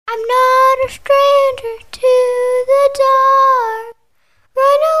I'm not a stranger to the dark.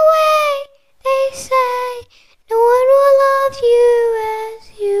 Run away, they say. No one will love you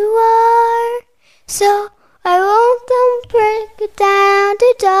as you are. So I won't them break it down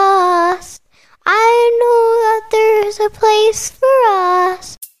to dust. I know that there's a place for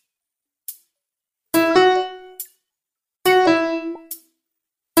us.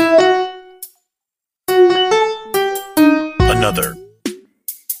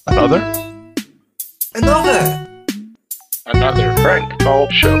 Another prank call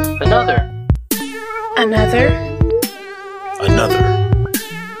show. Another.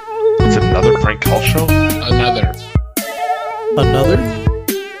 It's another prank call show.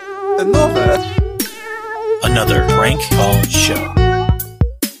 Another prank call show.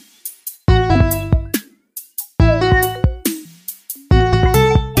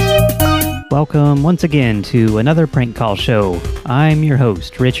 Welcome once again to another prank call show. I'm your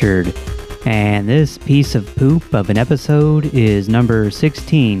host, Richard, and this piece of poop of an episode is number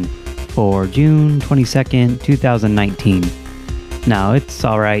 16 for June 22nd, 2019. Now, it's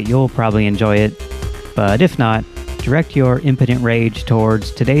alright, you'll probably enjoy it, but if not, direct your impotent rage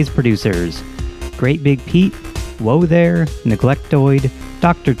towards today's producers: Great Big Pete, Whoa There, Neglectoid,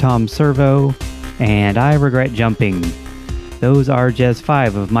 Dr. Tom Servo, and I Regret Jumping. Those are just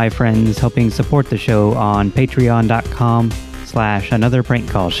 5 of my friends helping support the show on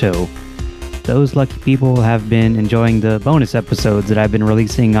patreon.com/anotherprankcallshow. Those lucky people have been enjoying the bonus episodes that I've been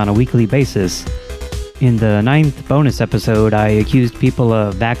releasing on a weekly basis. In the 9th bonus episode, I accused people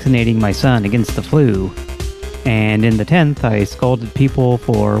of vaccinating my son against the flu. And in the 10th, I scolded people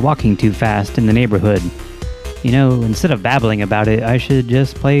for walking too fast in the neighborhood. You know, instead of babbling about it, I should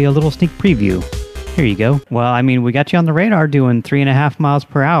just play a little sneak preview. Here you go. Well, I mean, we got you on the radar doing 3.5 miles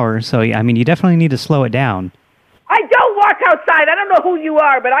per hour, so, I mean, you definitely need to slow it down. I don't walk outside. I don't know who you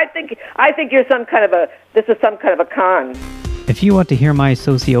are, but I think you're this is some kind of a con. If you want to hear my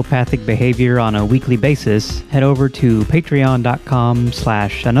sociopathic behavior on a weekly basis, head over to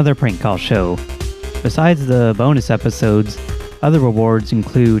patreon.com/anotherprankcallshow. Besides the bonus episodes, other rewards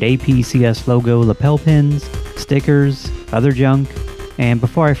include APCS logo lapel pins, stickers, other junk, and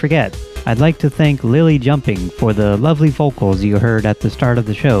before I forget, I'd like to thank Lily Jumping for the lovely vocals you heard at the start of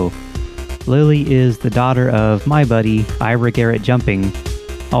the show. Lily is the daughter of my buddy, Ira Garrett Jumping,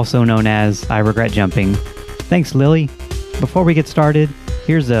 also known as I Regret Jumping. Thanks, Lily. Before we get started,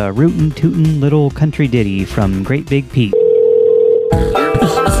 here's a rootin' tootin' little country ditty from Great Big Pete.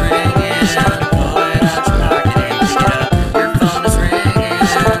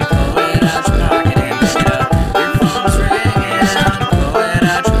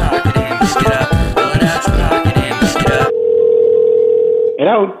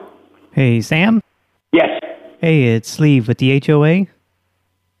 Hello? Hey, Sam? Yes. Hey, it's Sleeve with the HOA.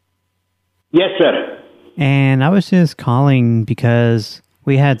 Yes, sir. And I was just calling because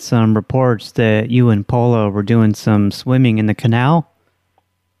we had some reports that you and Paula were doing some swimming in the canal.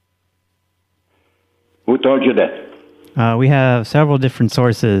 Who told you that? We have several different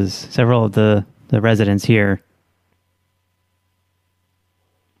sources, several of the residents here.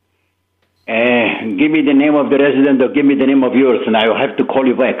 Give me the name of the resident or give me the name of yours and I will have to call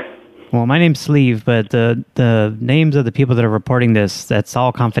you back. Well, my name's Sleeve, but the names of the people that are reporting this, that's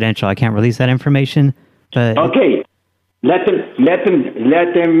all confidential. I can't release that information. But okay. Let them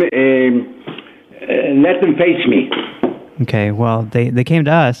face me. Okay, well, they came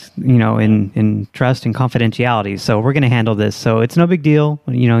to us, you know, in trust and confidentiality, so we're going to handle this. So it's no big deal.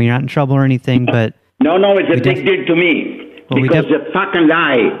 You know, you're not in trouble or anything, but... No, it's a big deal to me. Well, because it's a fucking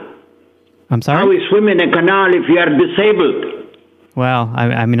lie. I'm sorry? How we swim in a canal if you are disabled? Well,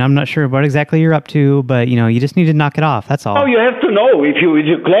 I mean, I'm not sure what exactly you're up to, but, you know, you just need to knock it off, that's all. Oh, you have to know. If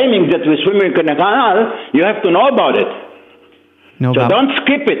you're claiming that we swim in a canal, you have to know about it. No, so don't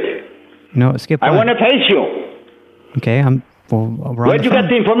skip it. No, skip I want to face you. Okay, where'd you get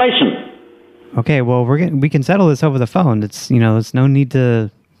the information? Okay, well, we can settle this over the phone. It's, you know, there's no need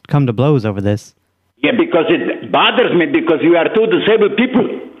to come to blows over this. Yeah, because it bothers me because you are two disabled people.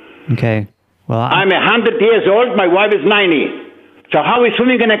 Okay, well, I'm 100 years old, my wife is 90. So how are we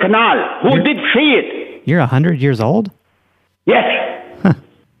swimming in a canal? Who did see it? You're 100 years old? Yes. Huh.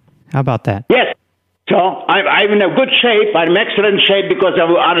 How about that? Yes. So I'm in a good shape. I'm in excellent shape because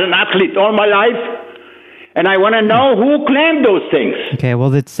I'm an athlete all my life. And I want to know who claimed those things. Okay,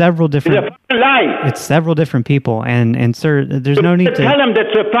 well, it's several different... It's a fucking lie. It's several different people, and sir, there's no need to... Tell them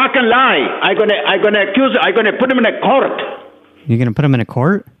that's a fucking lie. I'm gonna put them in a court. You're gonna put them in a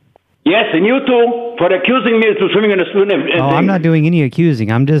court? Yes, and you too, for accusing me of swimming in a swimming. Oh, I'm not doing any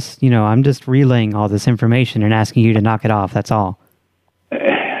accusing. I'm just relaying all this information and asking you to knock it off. That's all.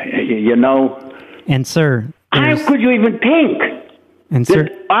 you know. And sir, How could you even think and sir,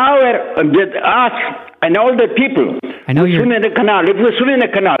 that us and all the people I know we you're- swim in the canal? If we swim in the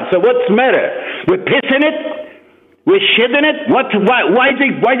canal, so what's the matter? We piss in it? We shit in it? Why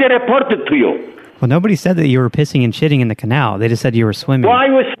they report it to you? well, nobody said that you were pissing and shitting in the canal. They just said you were swimming. Why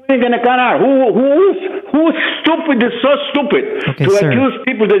we swimming in the canal? Who's stupid is so stupid Okay, to sir. accuse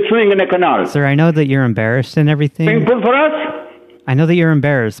people that swimming in the canal? Sir, I know that you're embarrassed and everything. Painful for us? I know that you're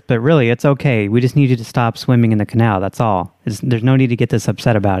embarrassed, but really, it's okay. We just need you to stop swimming in the canal. That's all. There's no need to get this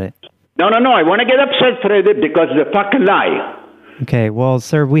upset about it. No. I want to get upset for it because it's a fucking lie. Okay, well,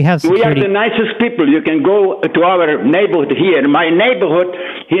 sir, we have We are security. the nicest people. You can go to our neighborhood here, in my neighborhood,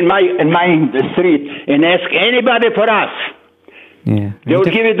 in my street, and ask anybody for us. Yeah. They will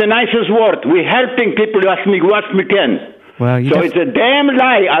give you the nicest word. We're helping people as we can. Well, you So def- it's a damn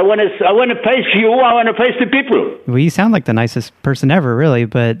lie. I want to face you. I want to face the people. well, you sound like the nicest person ever, really,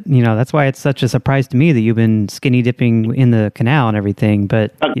 but, that's why it's such a surprise to me that you've been skinny dipping in the canal and everything,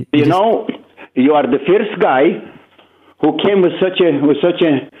 but... You know, you are the first guy who came with such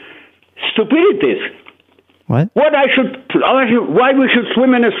a stupidities. What? Why we should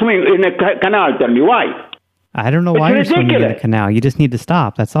swim in a canal? Tell me why. I don't know It's why you're swimming in the ridiculous. canal. You just need to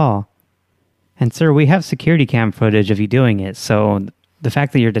stop, that's all. And, sir, we have security cam footage of you doing it, so the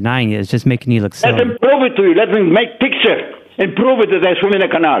fact that you're denying it is just making you look Let silly. them prove it to you. Let them make picture and prove it that I swim in a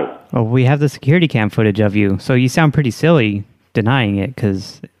canal. Well, we have the security cam footage of you, so you sound pretty silly denying it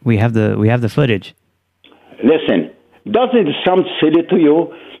because we have the footage. Listen, doesn't it sound silly to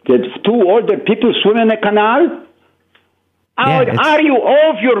you that two older people swim in a canal? Yeah, it's- Are you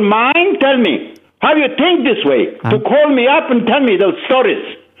off your mind? Tell me. How you think this way? To call me up and tell me those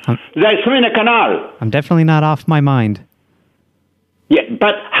stories. That I swim in a canal. I'm definitely not off my mind. Yeah,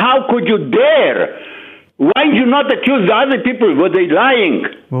 but how could you dare? Why did you not accuse the other people? Were they lying?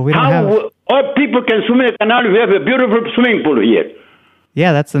 Well, we don't how have- all people can swim in a canal? We have a beautiful swimming pool here.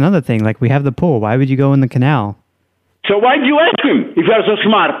 Yeah, that's another thing. Like, we have the pool. Why would you go in the canal? So why did you ask him if you are so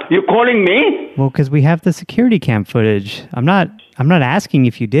smart? You calling me? Well, because we have the security cam footage. I'm not asking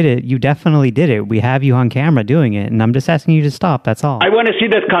if you did it. You definitely did it. We have you on camera doing it, and I'm just asking you to stop. That's all. I want to see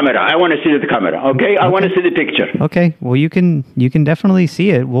that camera. Okay? I want to see the picture. Okay. Well, you can definitely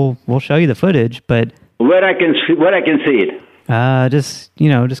see it. We'll show you the footage, but Where I can see it.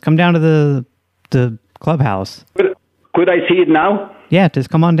 just come down to the clubhouse. Could I see it now? Yeah, just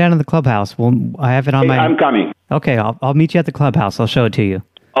come on down to the clubhouse. I have it on Hey, my. I'm coming. Okay, I'll meet you at the clubhouse. I'll show it to you.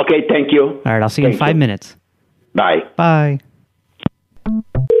 Okay, thank you. All right, I'll see you in Thank 5 you. minutes. Bye. Bye.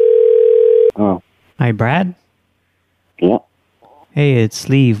 Oh, Hi, Brad. yeah. Hey, it's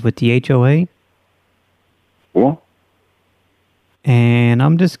Sleeve with the HOA. Yeah. And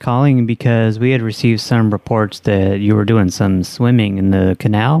I'm just calling because we had received some reports that you were doing some swimming in the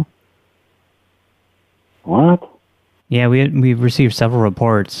canal. What? Yeah, we've received several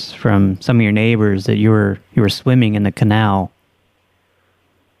reports from some of your neighbors that you were swimming in the canal.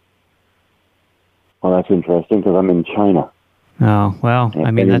 Well, that's interesting because I'm in China. Oh, well, I've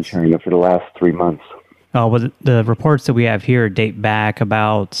I mean, been in that's... China for the last 3 months. Oh, well, the reports that we have here date back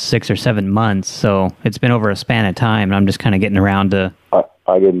about 6 or 7 months, so it's been over a span of time, and I'm just kind of getting around to...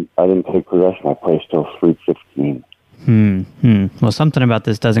 I didn't take possession of my place till 3:15. Well, something about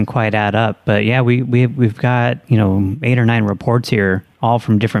this doesn't quite add up, but yeah, we've got, 8 or 9 reports here, all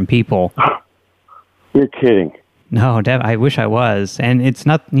from different people. You're kidding. No, I wish I was, and it's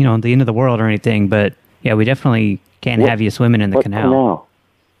not, the end of the world or anything, but yeah, we definitely can't have you swimming in the What canal.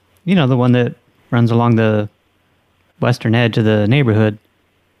 The one that runs along the western edge of the neighborhood.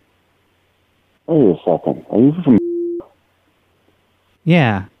 Wait a second. Are you from...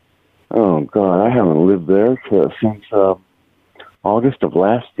 Yeah. Oh, God, I haven't lived there since August of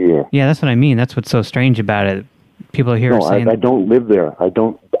last year. Yeah, that's what I mean. That's what's so strange about it. People here are No, saying... I don't live there. I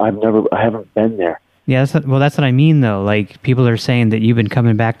haven't been there. Yeah, that's what I mean, though. Like, people are saying that you've been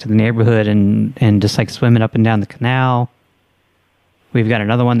coming back to the neighborhood and just, like, swimming up and down the canal. We've got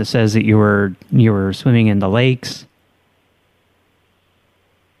another one that says that you were swimming in the lakes.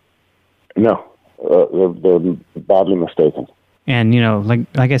 No, they're badly mistaken. And,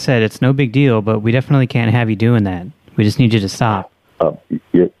 like I said, it's no big deal, but we definitely can't have you doing that. We just need you to stop.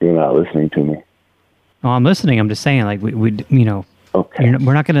 You're not listening to me. Oh, I'm listening. I'm just saying, like, we Okay.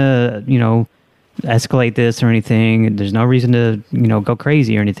 we're not going to, escalate this or anything. There's no reason to, go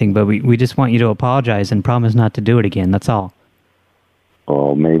crazy or anything, but we just want you to apologize and promise not to do it again. That's all.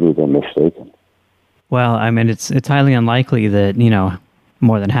 Oh, maybe they're mistaken. Well, I mean, it's highly unlikely that,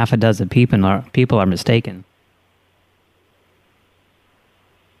 more than half a dozen people are mistaken.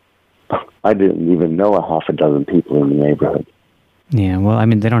 I didn't even know a half a dozen people in the neighborhood. Yeah, well, I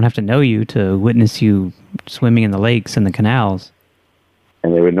mean, they don't have to know you to witness you swimming in the lakes and the canals.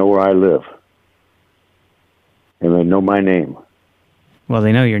 And they would know where I live. And they know my name. Well,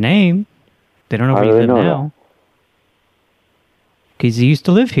 they know your name. They don't know where How you do they live know now. Because you used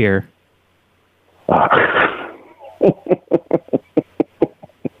to live here.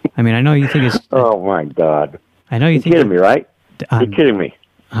 I mean, I know you think it's... Oh, my God. I know you You're think... kidding me, right? You're kidding me.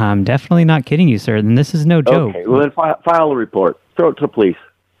 I'm definitely not kidding you, sir. And this is no joke. Okay, well, then file a report. Throw it to the police.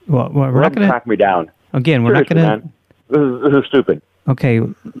 Well, we're not going to... track me down. Again, we're Seriously, not going to... This is stupid. Okay.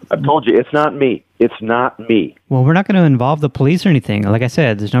 I've told you, it's not me. It's not me. Well, we're not going to involve the police or anything. Like I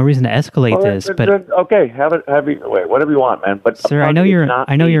said, there's no reason to escalate this. But okay, wait, whatever you want, man. But sir, I know you're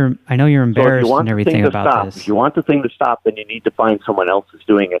embarrassed and everything about this. If you want the thing to stop, then you need to find someone else who's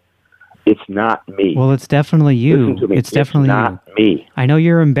doing it. It's not me. Well, it's definitely you. Listen to me. It's definitely not me. I know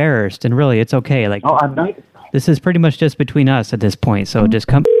you're embarrassed, and really, it's okay. Like, no, I'm not. This is pretty much just between us at this point. So just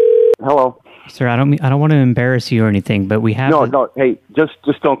come. Hello, sir. I don't want to embarrass you or anything, but we have. No. Hey, just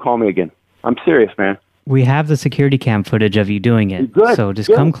don't call me again. I'm serious, man. We have the security cam footage of you doing it. Good, so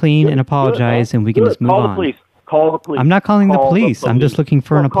just come clean and apologize, and we can just move on. Call the police. Call the police. I'm not calling the police. I'm just looking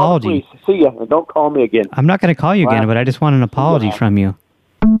for an apology. Call the police. See ya, and don't call me again. I'm not going to call you again, but I just want an apology from you.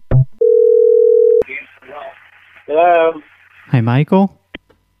 Hello? Hi, Michael?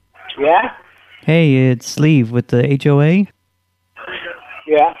 Yeah? Hey, it's Sleeve with the HOA.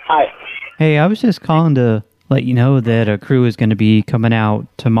 Yeah, hi. Hey, I was just calling to let you know that a crew is going to be coming out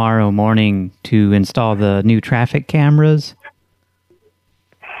tomorrow morning to install the new traffic cameras.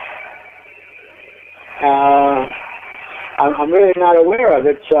 I'm really not aware of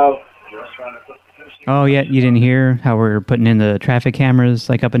it, so... Oh, yeah, you didn't hear how we're putting in the traffic cameras,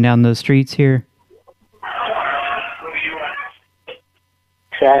 like up and down the streets here?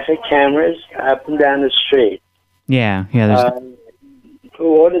 Traffic cameras up and down the street. Yeah, there's... Who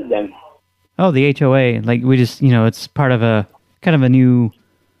ordered them? Oh, the HOA. Like, we just, it's part of a, kind of a new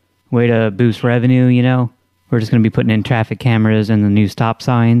way to boost revenue, We're just going to be putting in traffic cameras and the new stop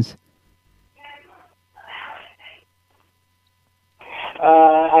signs.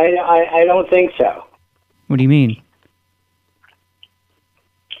 I don't think so. What do you mean?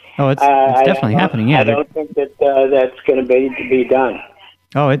 Oh, it's definitely happening, yeah. I don't think that that's going to be done.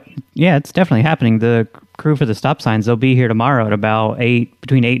 Oh, it's definitely happening. The crew for the stop signs, they'll be here tomorrow at about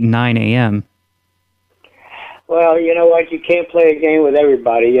between 8 and 9 a.m. Well, you know what? You can't play a game with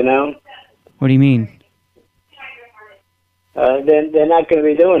everybody, What do you mean? They're not going to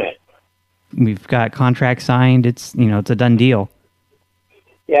be doing it. We've got contracts signed. It's, it's a done deal.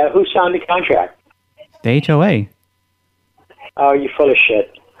 Yeah, who signed the contract? The HOA. Oh, you're full of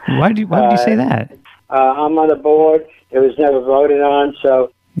shit. Why did you say that? I'm on the board. It was never voted on,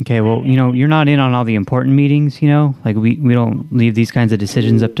 so... Okay, well, you're not in on all the important meetings, Like, we don't leave these kinds of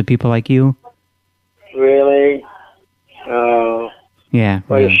decisions up to people like you. Really? Oh. Yeah.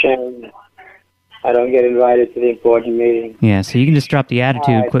 What a shame. I don't get invited to the important meeting. Yeah, so you can just drop the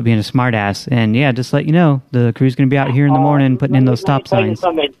attitude, quit being a smartass, and yeah, just let you know, the crew's going to be out here in the morning putting in those stop signs.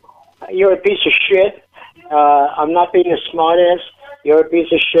 You're a piece of shit. I'm not being a smartass. You're a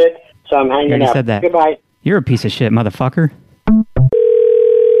piece of shit, so I'm hanging up. You already said that. Goodbye. You're a piece of shit, motherfucker.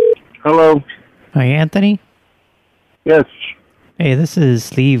 Hello? Hi, Anthony? Yes. Hey, this is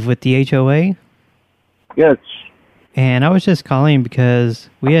Steve with the HOA. Yes. And I was just calling because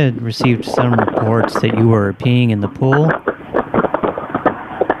we had received some reports that you were peeing in the pool.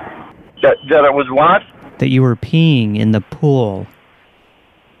 That it was what? That you were peeing in the pool.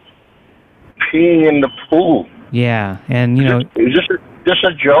 Peeing in the pool? Yeah, and Is this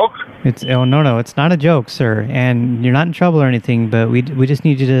a joke? No, it's not a joke, sir. And you're not in trouble or anything, but we just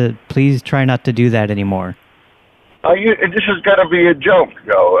need you to please try not to do that anymore. This has got to be a joke,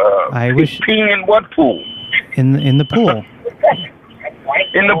 though. I wish... Peeing in what pool? In the pool.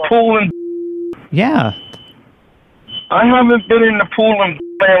 In the pool in... Yeah. I haven't been in the pool in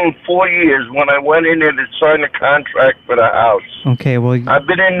 4 years when I went in there to sign a contract for the house. Okay, well... I've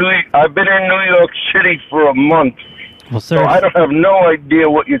been in New York City for a month. Well, sir... So I don't have no idea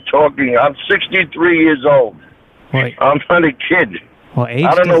what you're talking. I'm 63 years old. Wait. I'm not a kid. Well, age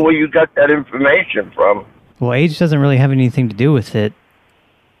I don't know where you got that information from. Well, age doesn't really have anything to do with it.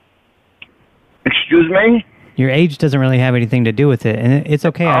 Excuse me? Your age doesn't really have anything to do with it, and it's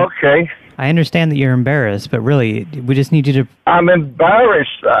okay. Okay. I understand that you're embarrassed, but really, we just need you to... I'm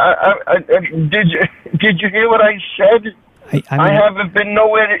embarrassed. Did you hear what I said? I haven't been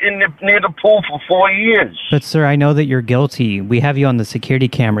nowhere near the pool for 4 years. But, sir, I know that you're guilty. We have you on the security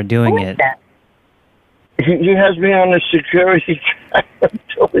camera doing it. He has me on the security camera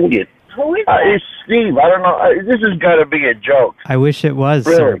doing it. Who is that? It's Steve. I don't know. This has got to be a joke. I wish it was,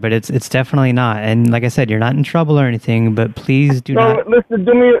 Really? sir, but it's definitely not. And like I said, you're not in trouble or anything, but please do No, not... listen.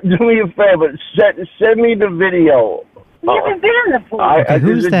 Do me a favor. Send me the video. You haven't been in the pool. Okay, This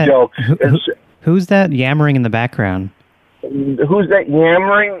who's is a that? joke. Who's that yammering in the background? Who's that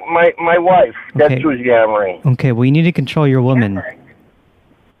yammering? My wife. That's Okay. who's yammering. Okay, well, you need to control your woman.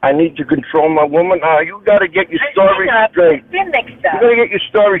 I need to control my woman. You got to get your story straight. Been mixed You up. got to get your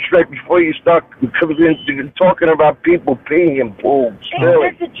story straight before you start talking about people peeing in pools. Really.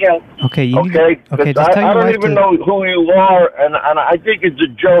 It's a joke. Okay, you need Okay? to... Okay, 'Cause just tell I your don't wife even to... know who you are, and I think it's a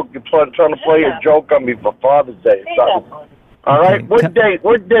joke. You're trying to play a joke on me for Father's Day or something. All right? Okay,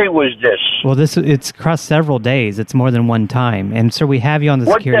 What day was this? Well, it's across several days. It's more than one time. And, sir, we have you on the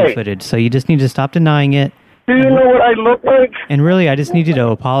What security day? footage, so you just need to stop denying it. Do you know what I look like? And really, I just need you to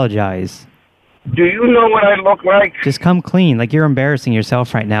apologize. Do you know what I look like? Just come clean. Like, you're embarrassing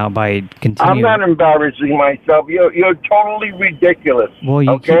yourself right now by continuing. I'm not embarrassing myself. You're totally ridiculous. Well,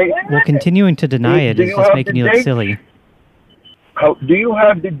 okay? Continuing to deny it Do is you just have making the you look dates? silly. Do you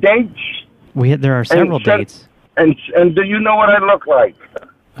have the dates? There are several dates. And do you know what I look like?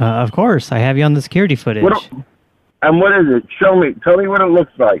 Of course, I have you on the security footage. And what is it? Show me. Tell me what it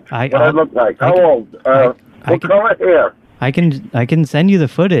looks like. I look like. How old? What color hair? I can send you the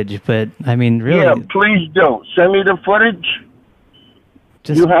footage, but I mean, really. Yeah, please do. Send me the footage.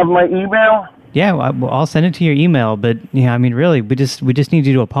 You have my email? Yeah, I'll send it to your email, but yeah, I mean, really, we just need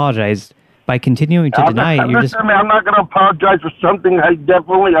you to apologize. By continuing to deny it, you're just... Listen, man, I'm not going to apologize for something I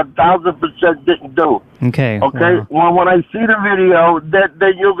definitely 1,000% didn't do. Okay. Okay? Well, when I see the video,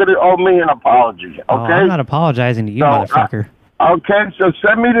 then you're going to owe me an apology. Okay? I'm not apologizing to you, motherfucker. Okay, so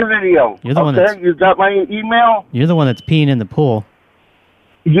send me the video. You're the one that's... You got my email? You're the one that's peeing in the pool.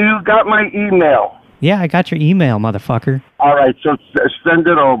 You got my email? Yeah, I got your email, motherfucker. All right, so send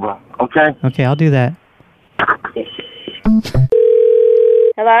it over, okay? Okay, I'll do that.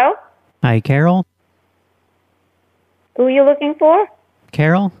 Hello? Hi, Carol? Who are you looking for?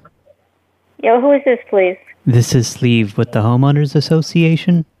 Carol? Yeah, who is this, please? This is Sleeve with the Homeowners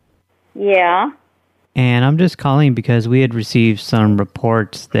Association. Yeah. And I'm just calling because we had received some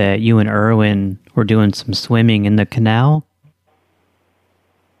reports that you and Erwin were doing some swimming in the canal.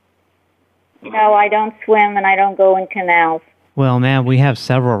 No, I don't swim and I don't go in canals. Well, ma'am, we have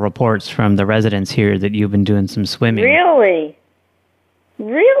several reports from the residents here that you've been doing some swimming. Really?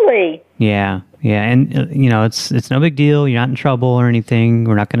 Really? Yeah, and it's no big deal. You're not in trouble or anything.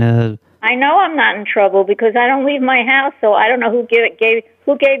 We're not gonna... I know I'm not in trouble because I don't leave my house, so I don't know who gave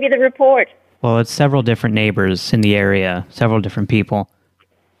you the report. Well, it's several different neighbors in the area, several different people.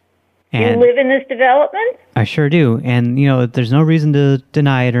 And you live in this development? I sure do, and there's no reason to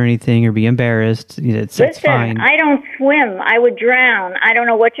deny it or anything or be embarrassed. It's fine. Listen, I don't swim. I would drown. I don't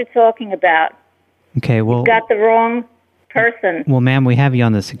know what you're talking about. Okay, well... You've got the wrong person. Well, ma'am, we have you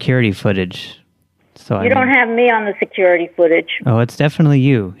on the security footage. So you don't have me on the security footage. Oh, it's definitely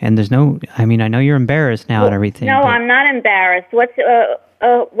you. And there's no... I mean, I know you're embarrassed now and everything. No, I'm not embarrassed. What's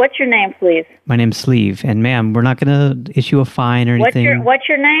your name, please? My name's Sleeve. And, ma'am, we're not going to issue a fine or anything. What's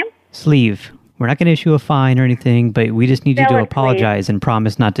your name? Sleeve. We're not going to issue a fine or anything, but we just need you Spell to it, apologize and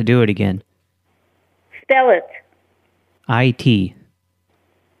promise not to do it again. Spell it. I-T.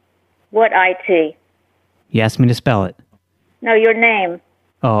 What I-T? You asked me to spell it. No, your name.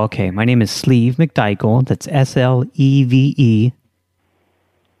 Oh, okay. My name is Sleeve McDykel. That's S-L-E-V-E.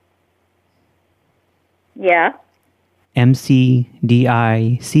 Yeah.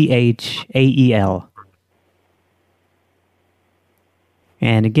 M-C-D-I-C-H-A-E-L.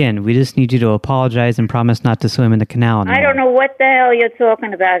 And again, we just need you to apologize and promise not to swim in the canal anymore. I don't know what the hell you're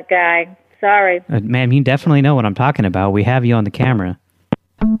talking about, guy. Sorry. Ma'am, you definitely know what I'm talking about. We have you on the camera.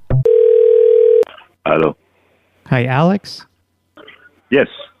 Hello. Hi, Alex? Yes.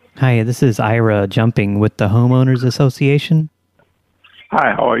 Hi, this is Ira Jumping with the Homeowners Association.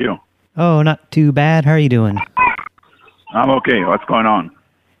 Hi, how are you? Oh, not too bad. How are you doing? I'm okay. What's going on?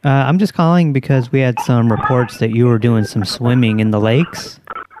 I'm just calling because we had some reports that you were doing some swimming in the lakes.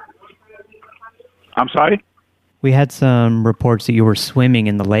 I'm sorry? We had some reports that you were swimming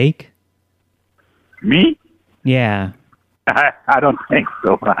in the lake. Me? Yeah. I don't think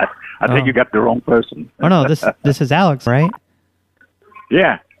so. I think you got the wrong person. Oh, no, this is Alex, right?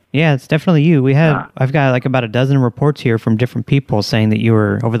 Yeah. Yeah, it's definitely you. I've got like about a dozen reports here from different people saying that you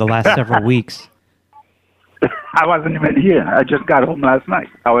were over the last several weeks. I wasn't even here. I just got home last night.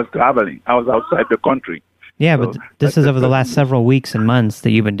 I was traveling. I was outside the country. Yeah, but this is over the last several weeks and months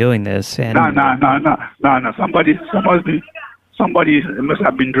that you've been doing this. And No. Somebody must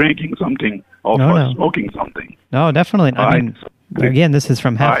have been drinking something or smoking something. No, definitely. I mean, again, this is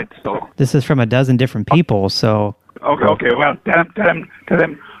from All right, so this is from a dozen different people. So okay. Well, tell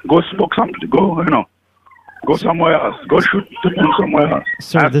them, go smoke something. Go somewhere else. Go shoot somewhere else.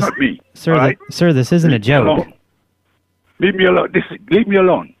 Sir, That's this, not me. sir, all right? Sir, this isn't a joke. Alone. Leave me alone. Leave me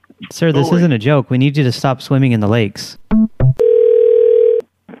alone. Sir, this isn't a joke. We need you to stop swimming in the lakes.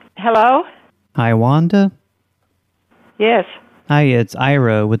 Hello? Hi, Wanda. Yes. Hi, it's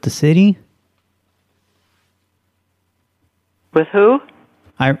Ira with the city. With who?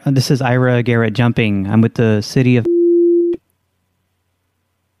 This is Ira Garrett Jumping. I'm with the city of...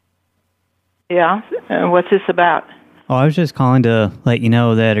 Yeah. What's this about? Oh, I was just calling to let you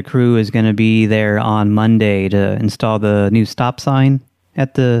know that a crew is going to be there on Monday to install the new stop sign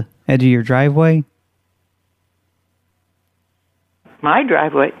at the edge of your driveway. My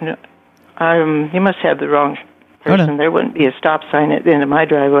driveway? No. You must have the wrong person. Oh, no. There wouldn't be a stop sign at the end of my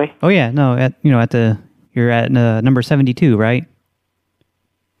driveway. Oh yeah, no, you're at number 72, right?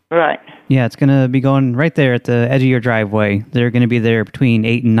 Right. Yeah, it's going to be going right there at the edge of your driveway. They're going to be there between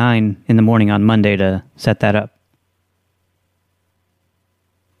 8 and 9 in the morning on Monday to set that up.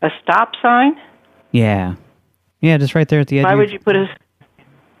 A stop sign? Yeah. Yeah, just right there at the edge. Why would you put a...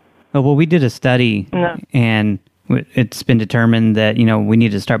 Oh, well, we did a study, and it's been determined that, we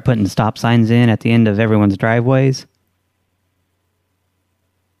need to start putting stop signs in at the end of everyone's driveways.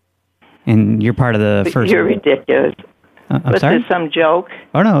 And you're part of the first... You're ridiculous. I'm sorry? Was this some joke?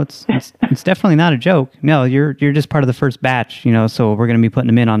 Oh, no, it's definitely not a joke. No, you're just part of the first batch, so we're going to be putting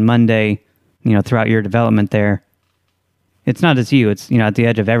them in on Monday, throughout your development there. It's not just you, it's, at the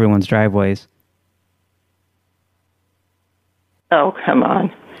edge of everyone's driveways. Oh, come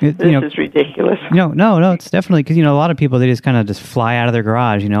on. This is ridiculous. No, it's definitely, because, a lot of people, they just kind of just fly out of their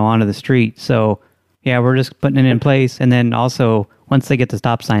garage, onto the street. So, yeah, we're just putting it in place. And then also, once they get the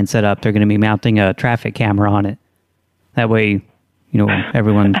stop sign set up, they're going to be mounting a traffic camera on it. That way,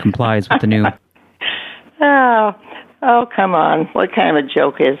 everyone complies with the new... Oh, come on. What kind of a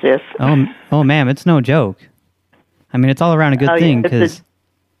joke is this? Oh, ma'am, it's no joke. I mean, it's all around a good thing, because...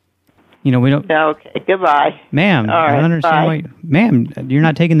 we don't... Okay, goodbye. Ma'am, all right, I don't understand why... Ma'am, you're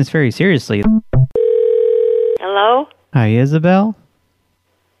not taking this very seriously. Hello? Hi, Isabel?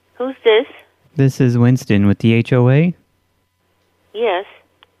 Who's this? This is Winston with the HOA. Yes.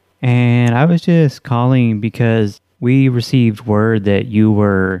 And I was just calling because we received word that you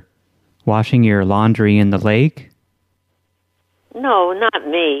were washing your laundry in the lake. No, not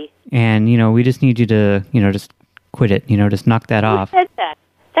me. And, we just need you to, just quit it, just knock that off. Who said that?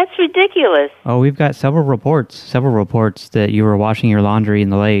 That's ridiculous. Oh, we've got several reports that you were washing your laundry in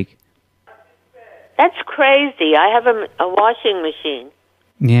the lake. That's crazy. I have a washing machine.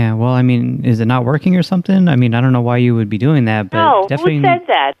 Yeah, well, I mean, is it not working or something? I mean, I don't know why you would be doing that, but no, definitely... who said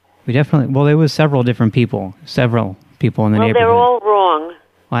that? Well, there was several different people, in the neighborhood. They're all wrong.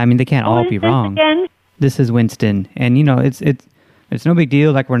 Well, I mean, they can't all be wrong. Again? This is Winston, and, it's no big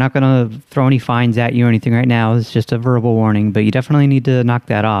deal. Like, we're not going to throw any fines at you or anything right now. It's just a verbal warning, but you definitely need to knock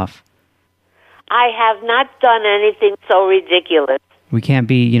that off. I have not done anything so ridiculous. We can't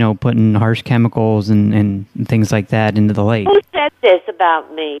be, putting harsh chemicals and things like that into the lake. Who said this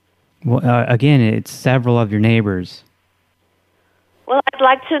about me? Well, again, it's several of your neighbors. Well, I'd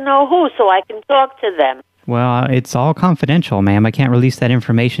like to know who so I can talk to them. Well, it's all confidential, ma'am. I can't release that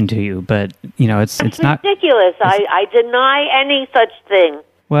information to you, but, it's not... ridiculous. I deny any such thing.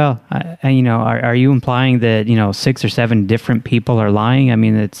 Well, are you implying that, 6 or 7 different people are lying? I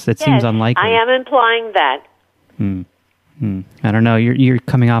mean, it seems unlikely. I am implying that. I don't know. You're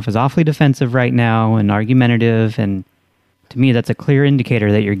coming off as awfully defensive right now and argumentative, and to me, that's a clear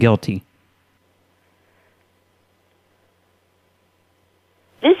indicator that you're guilty.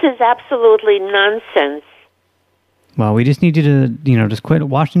 This is absolutely nonsense. Well, we just need you to, just quit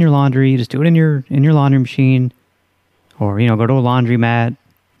washing your laundry. Just do it in your laundry machine, or go to a laundromat.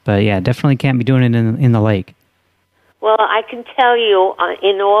 But yeah, definitely can't be doing it in the lake. Well, I can tell you,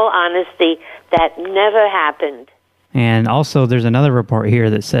 in all honesty, that never happened. And also, there's another report here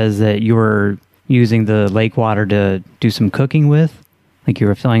that says that you were using the lake water to do some cooking with, like you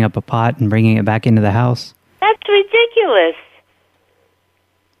were filling up a pot and bringing it back into the house. That's ridiculous.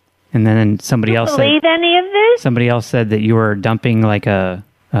 And then somebody else said... believe any of this? Somebody else said that you were dumping like a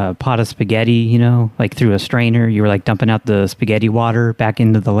pot of spaghetti, like through a strainer. You were like dumping out the spaghetti water back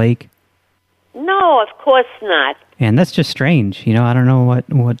into the lake. No, of course not. And that's just strange. I don't know what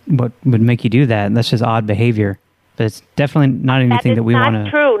would make you do that. That's just odd behavior. But it's definitely not anything that we want to... That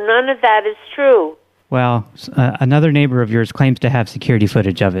is not true. None of that is true. Well, another neighbor of yours claims to have security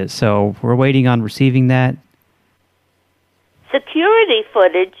footage of it, so we're waiting on receiving that. Security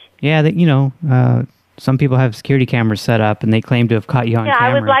footage? Yeah, some people have security cameras set up, and they claim to have caught you on Yeah, camera.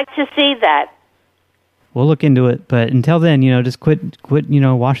 I would like to see that. We'll look into it, but until then, just quit,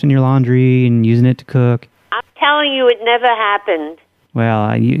 washing your laundry and using it to cook. I'm telling you, it never happened.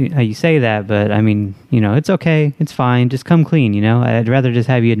 Well, you say that, but I mean, it's okay. It's fine. Just come clean, I'd rather just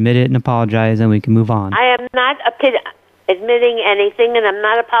have you admit it and apologize, and we can move on. I am not admitting anything, and I'm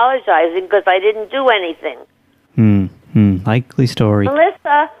not apologizing because I didn't do anything. Likely story.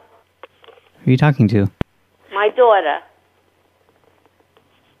 Melissa, Who are you talking to? my daughter.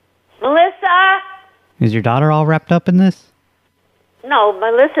 Melissa? Is your daughter all wrapped up in this? No,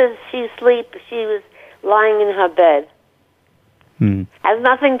 Melissa, she's asleep. She was lying in her bed. Has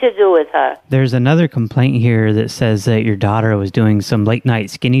nothing to do with her. There's another complaint here that says that your daughter was doing some late-night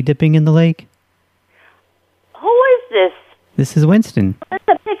skinny dipping in the lake. Who is this? This is Winston.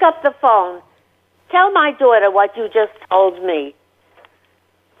 Melissa, pick up the phone. Tell my daughter what you just told me.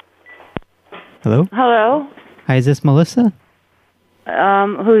 Hello? Hello? Hi, is this Melissa?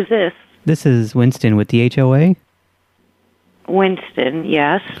 Who's this? This is Winston with the HOA. Winston,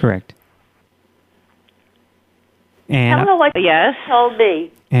 yes. Correct. And Tell her what you told me.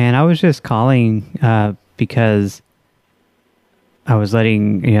 And I was just calling because I was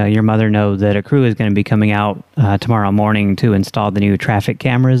letting your mother know that a crew is going to be coming out tomorrow morning to install the new traffic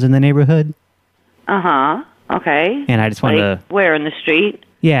cameras in the neighborhood. Uh-huh. Okay. And I just wanted to... Where, in the street?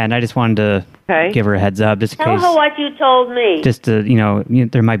 Yeah, and I just wanted to give her a heads up just in Tell case... her what you told me. Just to,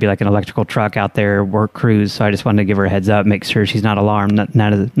 there might be like an electrical truck out there, work crews, so I just wanted to give her a heads up, make sure she's not alarmed,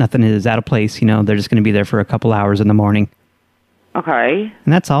 nothing is out of place, they're just going to be there for a couple hours in the morning. Okay.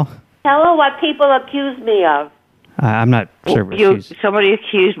 And that's all. Tell her what people accuse me of. I'm not sure what she's... Somebody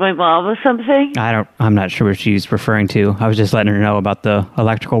accused my mom of something? I'm not sure what she's referring to. I was just letting her know about the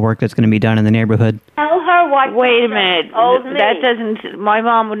electrical work that's going to be done in the neighborhood. Tell her what Wait a minute. told me. That doesn't... My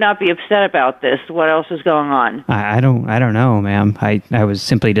mom would not be upset about this. What else is going on? I don't know, ma'am. I was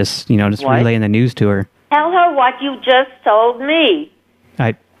simply just relaying the news to her. Tell her what you just told me.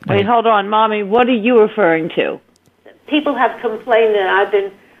 Wait, hold on, Mommy. What are you referring to? People have complained that I've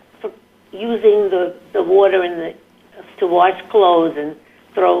been using the water to wash clothes and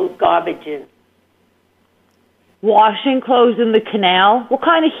throw garbage in. Washing clothes in the canal? What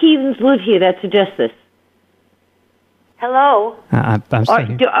kind of heathens live here that suggest this? Hello? I'm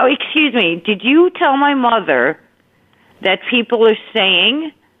sorry. Excuse me. Did you tell my mother that people are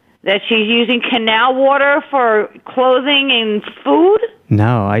saying that she's using canal water for clothing and food?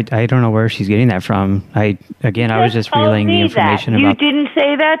 No, I don't know where she's getting that from. I was just relaying the information about... You didn't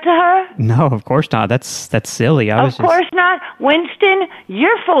say that to her? No, of course not. That's silly. Of course not. Winston,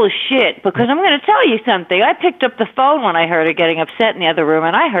 you're full of shit, because I'm going to tell you something. I picked up the phone when I heard her getting upset in the other room,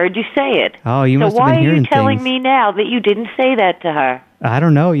 and I heard you say it. Oh, you must have been hearing things. So why are you telling me now that you didn't say that to her? I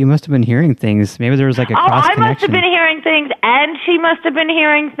don't know. You must have been hearing things. Maybe there was like a cross connection. I must have been hearing things, and she must have been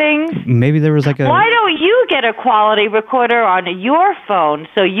hearing things. Maybe there was like a... Why don't you get a quality recorder on your phone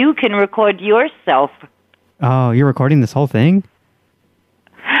so you can record yourself? Oh, you're recording this whole thing?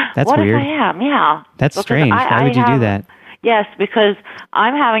 That's weird. What if I am? Yeah. That's strange. Why would you do that? Yes, because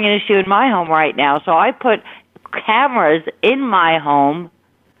I'm having an issue in my home right now, so I put cameras in my home.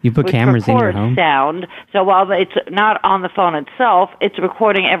 You put cameras in your home? Sound, so while it's not on the phone itself, it's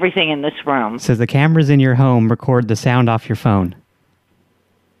recording everything in this room. So the cameras in your home record the sound off your phone.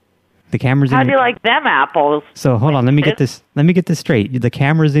 The cameras in How do you like them apples? So hold on, let me get this straight. The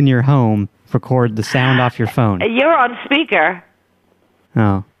cameras in your home record the sound off your phone. You're on speaker.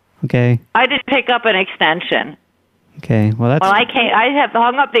 Oh, okay. I didn't pick up an extension. Okay, well that's... When I came, I have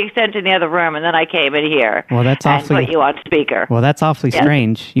hung up the extension in the other room, and then I came in here. Well, that's and awfully... put you on speaker. Well, that's awfully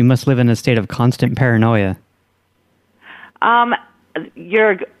strange. You must live in a state of constant paranoia.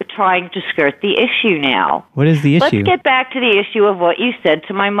 You're trying to skirt the issue now. What is the issue? Let's get back to the issue of what you said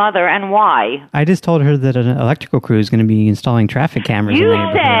to my mother and why. I just told her that an electrical crew is going to be installing traffic cameras in the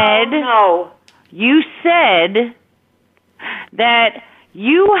neighborhood. You said that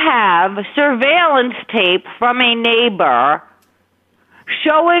you have surveillance tape from a neighbor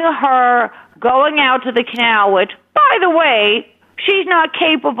showing her going out to the canal, which, by the way, she's not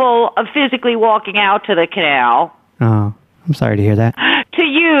capable of physically walking out to the canal. Oh, I'm sorry to hear that. To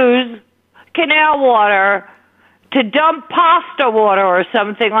use canal water to dump pasta water or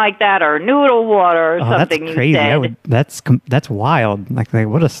something like that, or noodle water or something. That's crazy. You said. That's wild. Like,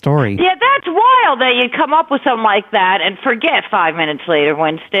 what a story. Yeah, that's wild that you'd come up with something like that and forget 5 minutes later,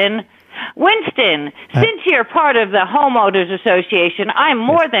 Winston. Winston, since you're part of the Homeowners Association, I'm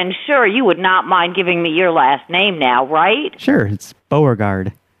more than sure you would not mind giving me your last name now, right? Sure, it's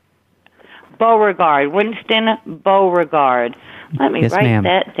Beauregard. Beauregard. Winston Beauregard. Let me Yes, write ma'am.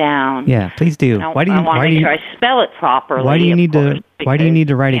 that down. Yeah, please do. I Why do you? want to Why do make you? sure I spell it properly. Why do you of need course, to? Why do you need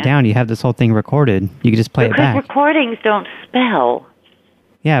to write it yeah. down? You have this whole thing recorded. You can just play it Because back. recordings don't spell.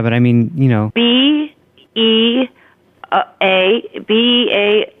 Yeah, but I mean, you know. B-E-A.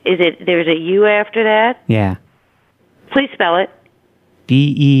 Is it? There's a U after that. Yeah. Please spell it.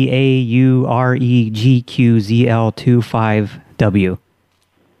 BEAUREGQZL25W.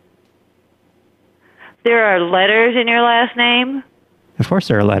 There are letters in your last name. Of course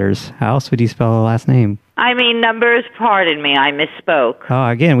there are letters. How else would you spell a last name? I mean numbers. Pardon me, I misspoke. Oh,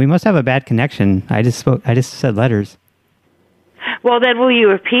 again, we must have a bad connection. I just said letters. Well, then will you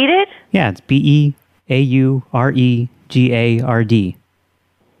repeat it? Yeah, it's BEAUREGARD.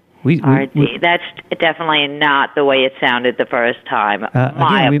 RD. That's definitely not the way it sounded the first time.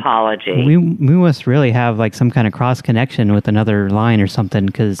 My again, apology. We must really have like some kind of cross connection with another line or something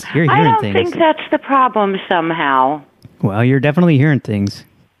because you're I hearing don't things. think that's the problem somehow. Well, you're definitely hearing things.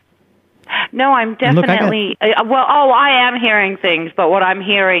 No, I'm And look, I definitely... I am hearing things, but what I'm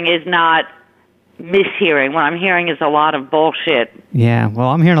hearing is not mishearing. What I'm hearing is a lot of bullshit. Yeah, well,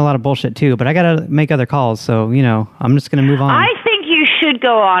 I'm hearing a lot of bullshit too, but I gotta make other calls, so, you know, I'm just gonna move on. I think you should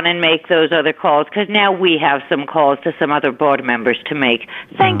go on and make those other calls, because now we have some calls to some other board members to make.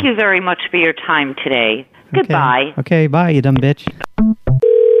 Thank you very much for your time today. Goodbye. Okay, bye, you dumb bitch.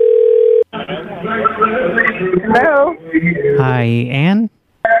 Hello? Hi, Ann?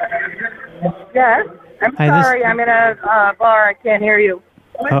 Yes? I'm Hi, this- sorry, I'm in a bar. I can't hear you.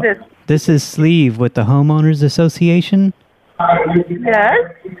 Who is Oh, this? This is Sleeve with the Homeowners Association, Yes?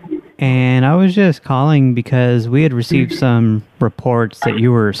 and I was just calling because we had received some reports that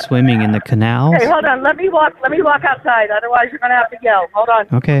you were swimming in the canals. Hey, hold on. Let me walk outside. Otherwise, you're going to have to yell. Hold on.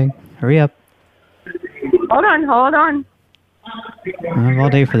 Okay, hurry up. Hold on. I have all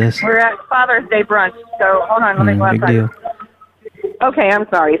day for this. We're at Father's Day brunch, so hold on. Let me go Big outside. deal. Okay, I'm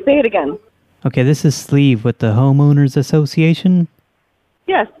sorry. Say it again. Okay, this is Sleeve with the Homeowners Association.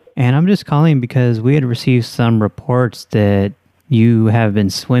 Yes. And I'm just calling because we had received some reports that you have been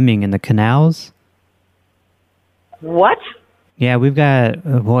swimming in the canals. What? Yeah, we've got,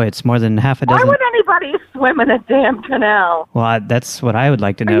 boy, it's more than half a Why dozen. would anybody swim in a damn canal? Well, that's what I would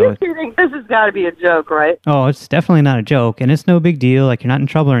like to Are know. you kidding? This has got to be a joke, right? Oh, it's definitely not a joke, and it's no big deal. Like, you're not in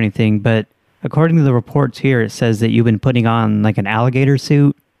trouble or anything, but according to the reports here, it says that you've been putting on, like, an alligator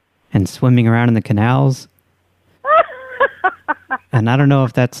suit and swimming around in the canals. And I don't know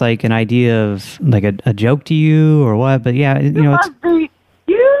if that's, like, an idea of, like, a joke to you or what, but yeah, you know, it's...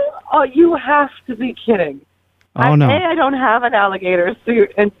 You have to be kidding. Oh, no. A, I don't have an alligator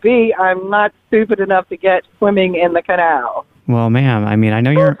suit, and B, I'm not stupid enough to get swimming in the canal. Well, ma'am, I mean, I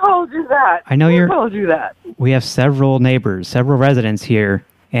know you're... Who told you that? I know Who you're... told you that? We have several neighbors, several residents here,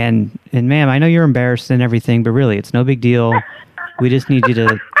 and ma'am, I know you're embarrassed and everything, but really, it's no big deal. We just need you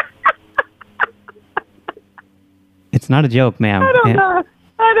to... It's not a joke, ma'am.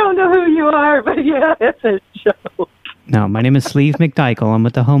 I don't know who you are, but yeah, it's a joke. No, my name is Sleeve McDykel. I'm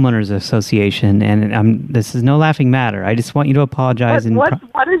with the Homeowners Association, and this is no laughing matter. I just want you to apologize.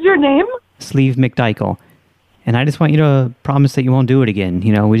 What is your name? Sleeve McDykel. And I just want you to promise that you won't do it again.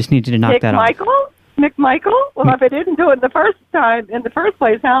 You know, we just need you to knock that off. McMichael? Well, if I didn't do it in the first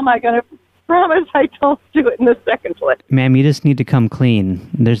place, how am I going to promise I don't do it in the second place? Ma'am, you just need to come clean.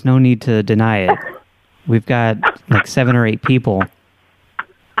 There's no need to deny it. We've got like 7 or 8 people.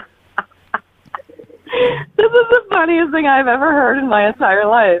 This is the funniest thing I've ever heard in my entire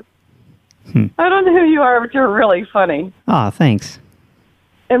life. I don't know who you are, but you're really funny. Oh, thanks.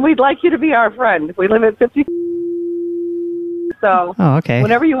 And we'd like you to be our friend. We live at 50. So, Oh, okay.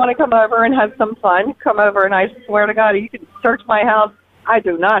 whenever you want to come over and have some fun, come over, and I swear to God, you can search my house. I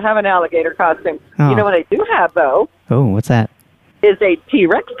do not have an alligator costume. Oh. You know what I do have, though, Oh, what's that? is a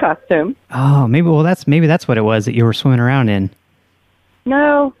T-Rex costume. Oh, maybe that's what it was that you were swimming around in.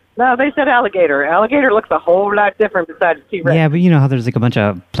 No, they said alligator. Alligator looks a whole lot different besides T-Rex. Yeah, but you know how there's like a bunch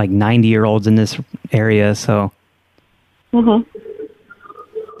of like 90-year-olds in this area, so Mm-hmm.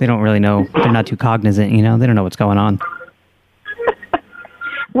 they don't really know. They're not too cognizant, you know? They don't know what's going on.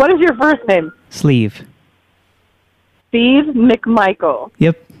 What is your first name? Sleeve. Steve McMichael.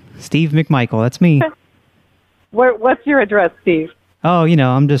 Yep. Steve McMichael. That's me. What's your address, Steve? Oh, you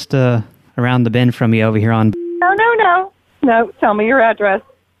know, I'm just around the bend from you over here on... No, tell me your address.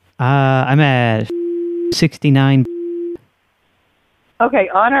 I'm at 69... Okay,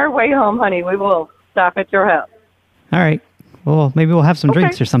 on our way home, honey, we will stop at your house. All right. Well, maybe we'll have some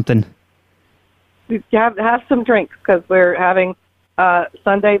drinks or something. We have some drinks, because we're having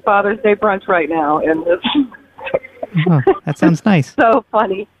Sunday Father's Day brunch right now. And Oh, that sounds nice. So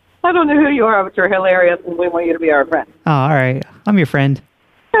funny. I don't know who you are, but you're hilarious, and we want you to be our friend. Oh, all right. I'm your friend.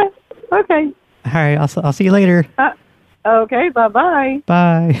 Okay. All right. I'll see you later. Okay. Bye-bye.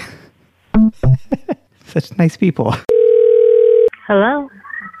 Bye. Such nice people. Hello?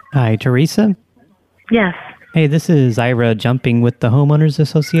 Hi, Teresa? Yes. Hey, this is Ira jumping with the Homeowners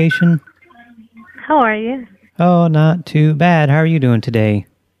Association. How are you? Oh, not too bad. How are you doing today?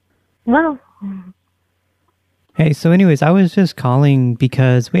 Well. Hey, so anyways, I was just calling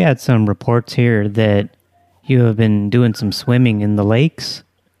because we had some reports here that you have been doing some swimming in the lakes.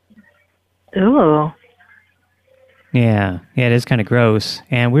 Ooh. Yeah, it is kind of gross.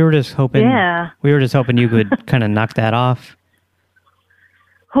 And we were just hoping you could kind of knock that off.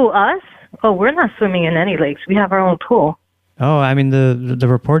 Who, us? Oh, we're not swimming in any lakes. We have our own pool. Oh, I mean, the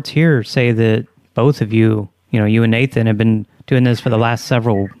reports here say that both of you, you and Nathan, have been doing this for the last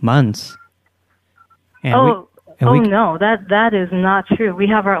several months. And no, that is not true. We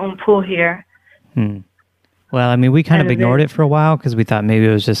have our own pool here. Well, I mean, we kind of ignored it for a while because we thought maybe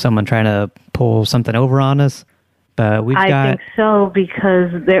it was just someone trying to pull something over on us. But I think so,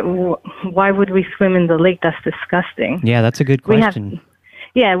 because why would we swim in the lake? That's disgusting. Yeah, that's a good question.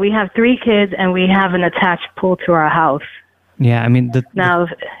 We have 3 kids, and we have an attached pool to our house. Yeah, I mean... If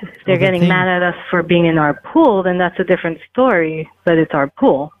they're getting mad at us for being in our pool, then that's a different story, but it's our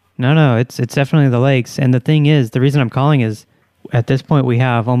pool. No, it's definitely the lakes. And the thing is, the reason I'm calling is, at this point, we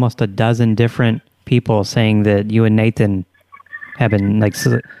have almost a dozen different people saying that you and Nathan have been, like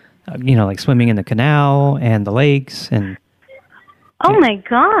swimming in the canal and the lakes. Oh, my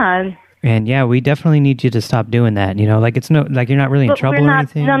God. And yeah, we definitely need you to stop doing that. You're not really in trouble or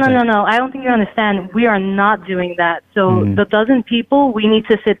anything. No. I don't think you understand. We are not doing that. So the dozen people, we need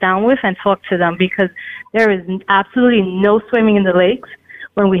to sit down with and talk to them, because there is absolutely no swimming in the lakes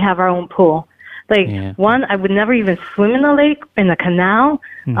when we have our own pool. One, I would never even swim in the lake, in the canal.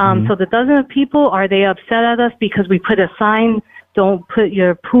 So the dozen of people, are they upset at us because we put a sign, don't put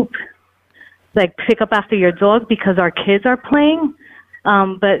your poop, pick up after your dog, because our kids are playing?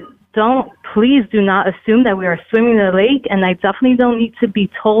 But please do not assume that we are swimming in the lake, and I definitely don't need to be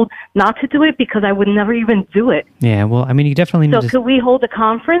told not to do it, because I would never even do it. Yeah, well, I mean, you definitely need to... So could we hold a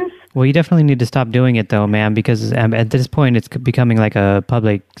conference? Well, you definitely need to stop doing it, though, ma'am, because at this point, it's becoming like a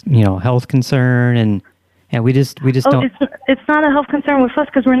public, health concern, and we just don't... It's not a health concern with us,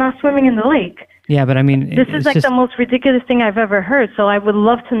 because we're not swimming in the lake. Yeah, but I mean... This is the most ridiculous thing I've ever heard, so I would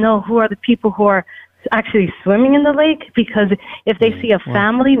love to know who are the people who are actually swimming in the lake, because if they see a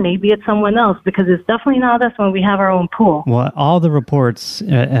family, maybe it's someone else, because it's definitely not us when we have our own pool. Well, all the reports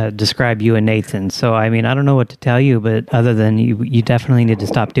describe you and Nathan, so I mean, I don't know what to tell you, but other than you definitely need to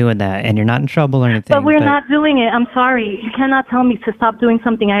stop doing that, and you're not in trouble or anything. But we're not doing it. I'm sorry. You cannot tell me to stop doing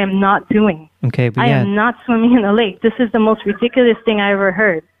something I am not doing. Okay, but I am not swimming in the lake. This is the most ridiculous thing I ever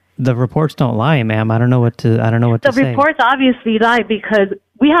heard. The reports don't lie, ma'am. I don't know what to say. The reports obviously lie, because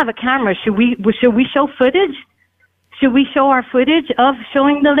we have a camera. Should we show footage? Should we show our footage of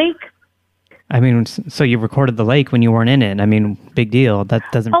showing the lake? I mean, so you recorded the lake when you weren't in it. I mean, big deal. That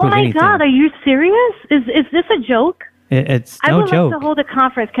doesn't prove anything. Oh my God, are you serious? Is this a joke? It's no joke. I would like to hold a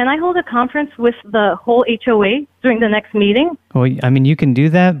conference. Can I hold a conference with the whole HOA during the next meeting? Well, I mean, you can do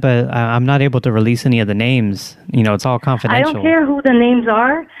that, but I'm not able to release any of the names. It's all confidential. I don't care who the names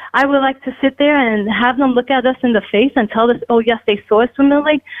are. I would like to sit there and have them look at us in the face and tell us, oh, yes, they saw us swim in the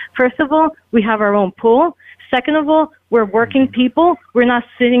lake. First of all, we have our own pool. Second of all, we're working people. We're not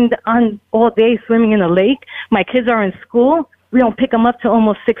sitting on all day swimming in a lake. My kids are in school. We don't pick them up till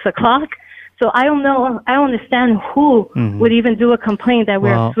almost 6 o'clock. So I don't know. I don't understand who would even do a complaint that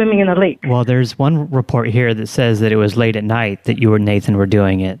we're swimming in a lake. Well, there's one report here that says that it was late at night that you and Nathan were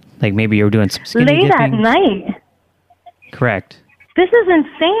doing it. Like maybe you were doing some skinny dipping. Late at night? Correct. This is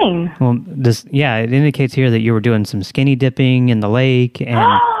insane. Well, it indicates here that you were doing some skinny dipping in the lake,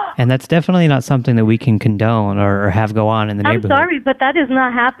 and that's definitely not something that we can condone or have go on in the neighborhood. I'm sorry, but that is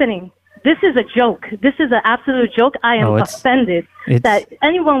not happening. This is a joke. This is an absolute joke. I am offended that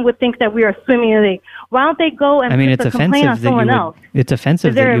anyone would think that we are swimming in the lake. Why don't they go and put the complaint on someone else? It's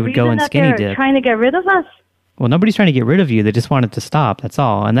offensive that you would go and skinny dip. Is there a reason that they're trying to get rid of us? Well, nobody's trying to get rid of you. They just wanted to stop. That's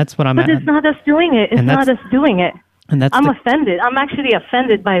all. And that's what I'm... But it's not us doing it. It's not us doing it. And I'm offended. I'm actually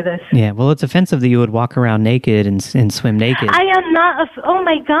offended by this. Yeah, well, it's offensive that you would walk around naked and swim naked. I am not... Oh,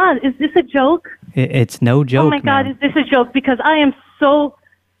 my God. Is this a joke? It's no joke, Oh, my God. Is this a joke? Because I am so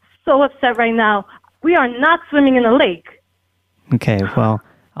upset right now. We are not swimming in a lake. Okay, well,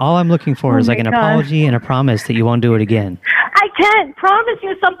 all I'm looking for is like an apology and a promise that you won't do it again. I can't promise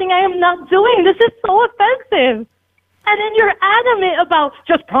you something I am not doing. This is so offensive. And then you're adamant about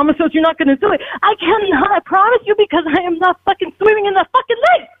just promise us you're not going to do it. I cannot promise you because I am not fucking swimming in the fucking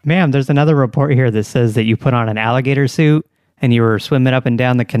lake. Ma'am, there's another report here that says that you put on an alligator suit and you were swimming up and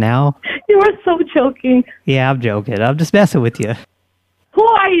down the canal. You are so joking. Yeah, I'm joking. I'm just messing with you. Who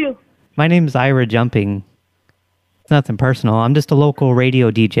are you? My name's Ira Jumping. It's nothing personal. I'm just a local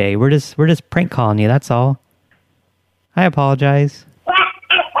radio DJ. We're just prank calling you, that's all. I apologize.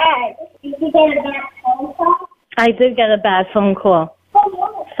 I did get a bad phone call.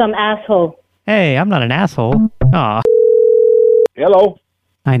 Some asshole. Hey, I'm not an asshole. Aw. Hello.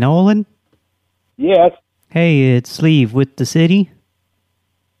 Hi, Nolan? Yes. Hey, it's Sleeve with the city.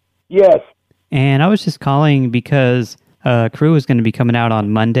 Yes. And I was just calling because a crew is going to be coming out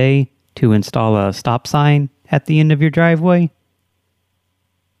on Monday to install a stop sign at the end of your driveway.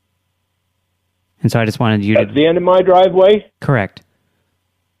 And so I just wanted you to... At the end of my driveway? Correct.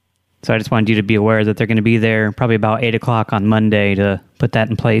 So I just wanted you to be aware that they're going to be there probably about 8 o'clock on Monday to put that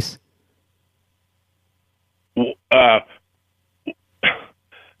in place.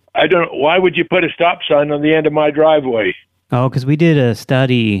 I don't. Why would you put a stop sign on the end of my driveway? Oh, because we did a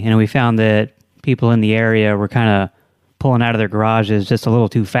study and we found that people in the area were kind of pulling out of their garages just a little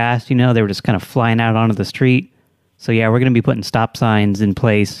too fast, you know? They were just kind of flying out onto the street. So yeah, we're going to be putting stop signs in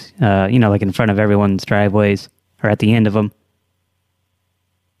place, you know, like in front of everyone's driveways or at the end of them.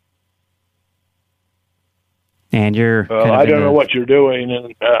 And you're... I don't know what you're doing,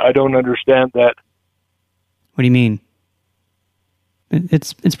 and I don't understand that. What do you mean?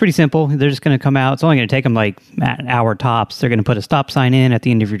 It's pretty simple. They're just going to come out. It's only going to take them like an hour tops. They're going to put a stop sign in at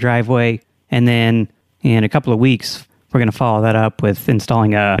the end of your driveway, and then in a couple of weeks, we're going to follow that up with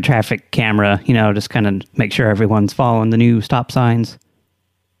installing a traffic camera, you know, just kind of make sure everyone's following the new stop signs.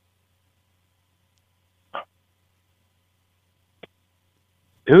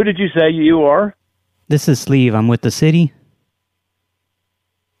 Who did you say you are? This is Sleeve. I'm with the city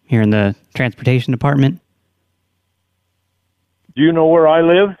here in the transportation department. Do you know where I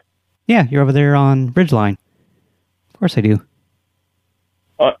live? Yeah, you're over there on Ridgeline. Of course I do.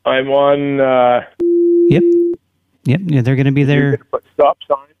 I'm on... Yep. Yep, yeah, they're going to be there. You're going to put stop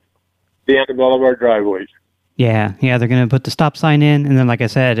signs at the end of all of our driveways. Yeah, they're going to put the stop sign in, and then like I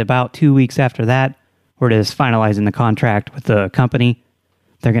said, about 2 weeks after that, we're just finalizing the contract with the company.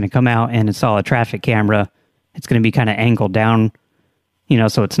 They're going to come out and install a traffic camera. It's going to be kind of angled down, you know,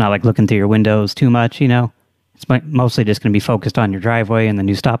 so it's not like looking through your windows too much, you know. It's mostly just going to be focused on your driveway and the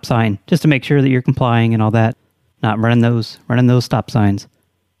new stop sign, just to make sure that you're complying and all that, not running those stop signs.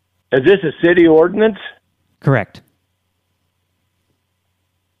 Is this a city ordinance? Correct.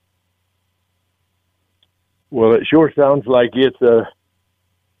 Well, it sure sounds like it's a...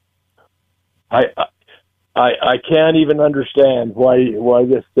 I can't even understand why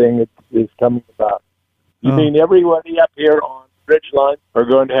this thing is coming about. You mean everybody up here on Ridgeline are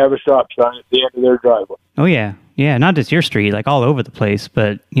going to have a stop sign at the end of their driveway? Oh yeah, not just your street, like all over the place.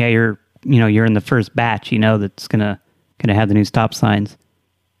 But yeah, you're in the first batch, you know, that's gonna have the new stop signs.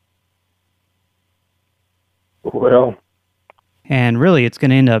 Well, and really, it's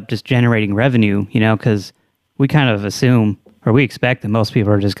gonna end up just generating revenue, you know, because we kind of assume or we expect that most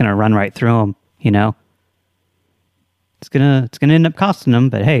people are just gonna run right through them, you know. It's gonna end up costing them,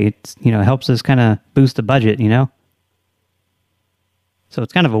 but hey, it's, you know, helps us kind of boost the budget, you know. So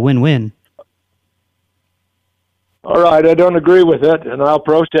it's kind of a win-win. All right, I don't agree with it, and I'll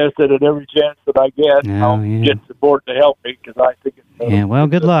protest it at every chance that I get. I'll get support to help me because I think it's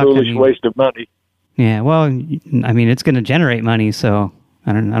good luck. A foolish waste of money. Yeah, well, I mean, it's going to generate money, so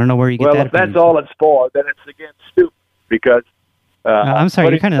I don't know where you get that. Well, if that's all it's for, then it's again stupid because I'm sorry,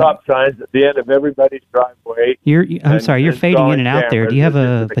 you're kind of stop signs at the end of everybody's driveway. I'm sorry, you're fading in and out there. Do you have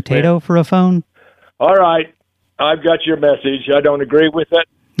a potato for a phone? All right, I've got your message. I don't agree with it.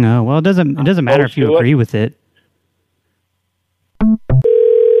 No, well, it doesn't matter if you agree with it.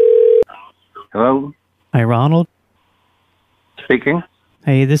 Hello? Hi, Ronald. Speaking.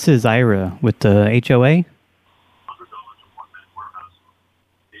 Hey, this is Ira with the HOA.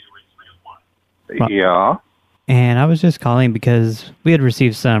 Yeah. And I was just calling because we had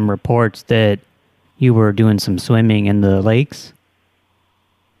received some reports that you were doing some swimming in the lakes.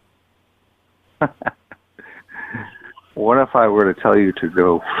 What if I were to tell you to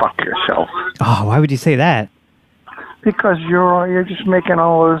go fuck yourself? Oh, why would you say that? Because you're just making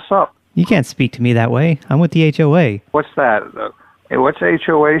all this up. You can't speak to me that way. I'm with the HOA. What's that? What's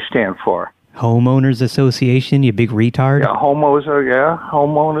HOA stand for? Homeowners Association, you big retard. Yeah,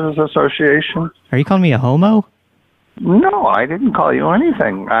 Homeowners Association. Are you calling me a homo? No, I didn't call you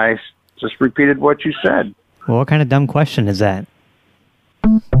anything. I just repeated what you said. Well, what kind of dumb question is that?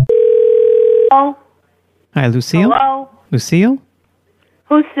 Hello? Hi, Lucille? Hello? Lucille?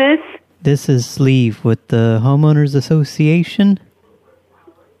 Who's this? This is Sleeve with the Homeowners Association.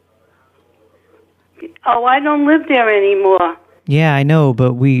 Oh, I don't live there anymore. Yeah, I know,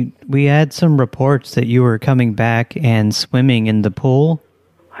 but we had some reports that you were coming back and swimming in the pool.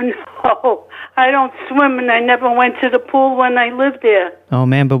 No, I don't swim, and I never went to the pool when I lived there. Oh,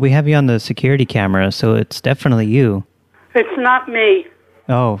 man, but we have you on the security camera, so it's definitely you. It's not me.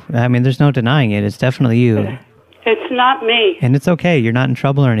 Oh, I mean, there's no denying it. It's definitely you. It's not me. And it's okay. You're not in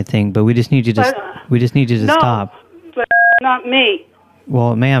trouble or anything, but we just need you to stop. But not me.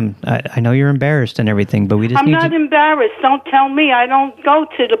 Well, ma'am, I know you're embarrassed and everything, but we just I'm not embarrassed. Don't tell me. I don't go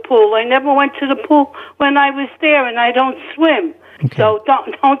to the pool. I never went to the pool when I was there, and I don't swim. Okay. So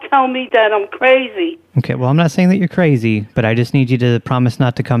don't tell me that I'm crazy. Okay, well, I'm not saying that you're crazy, but I just need you to promise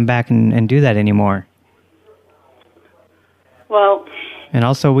not to come back and do that anymore. Well... And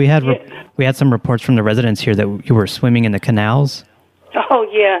also, we had some reports from the residents here that you were swimming in the canals. Oh,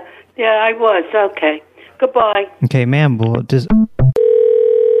 yeah. Yeah, I was. Okay. Goodbye. Okay, ma'am, well, just...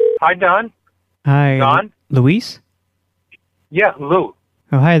 Hi, Don. Hi. Don? Luis? Yeah, Lou.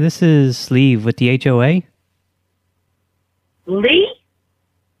 Oh, hi, this is Sleeve with the HOA. Lee?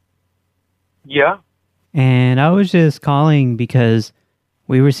 Yeah? And I was just calling because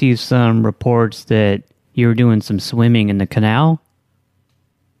we received some reports that you were doing some swimming in the canal.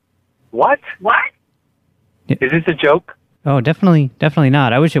 What? What? Is this a joke? Oh, definitely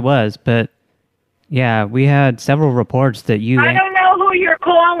not. I wish it was, but yeah, we had several reports that you... I don't know who you're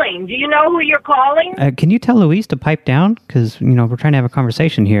calling. Do you know who you're calling? Can you tell Luis to pipe down? Because, we're trying to have a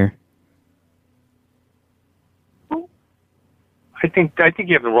conversation here. I think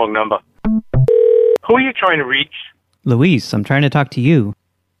you have the wrong number. Who are you trying to reach? Luis, I'm trying to talk to you.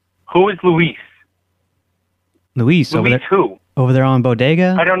 Who is Luis? Luis, over Luis there. who? Over there on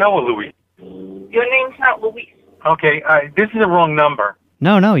Bodega? I don't know a Luis. Your name's not Luis. Okay, this is the wrong number.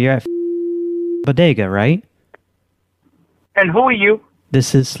 No, you're at Bodega, right? And who are you?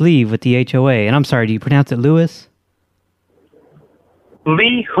 This is Sleeve with the HOA. And I'm sorry, do you pronounce it Lewis?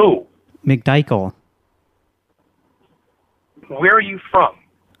 Lee who? McDykel. Where are you from?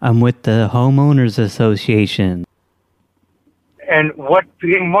 I'm with the Homeowners Association. And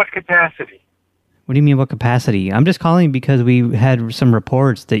in what capacity? What do you mean, what capacity? I'm just calling because we had some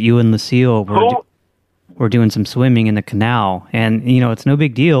reports that you and Lucille were doing some swimming in the canal. And, it's no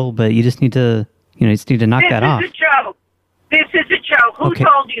big deal, but you just need to, knock that off. This is a joke. This is a joke. Who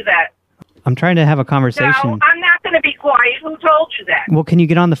told you that? I'm trying to have a conversation. No, I'm not going to be quiet. Who told you that? Well, can you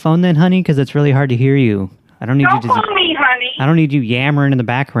get on the phone then, honey? Because it's really hard to hear you. I don't need Don't you to... call me, honey. I don't need you yammering in the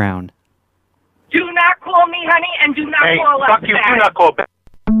background. Do not call me, honey, and do not call fuck us you. back. Do not call back.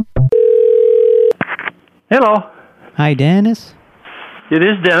 Hello. Hi, Dennis. It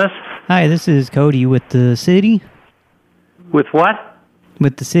is Dennis. Hi, this is Cody with the city. With what?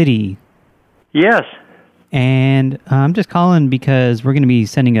 With the city. Yes. And I'm just calling because we're going to be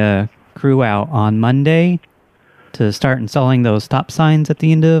sending a crew out on Monday to start installing those stop signs at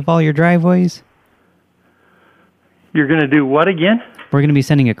the end of all your driveways. You're going to do what again? We're going to be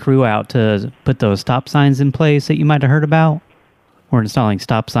sending a crew out to put those stop signs in place that you might have heard about. We're installing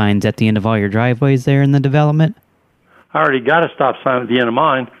stop signs at the end of all your driveways there in the development. I already got a stop sign at the end of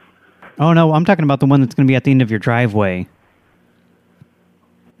mine. Oh, no, I'm talking about the one that's going to be at the end of your driveway.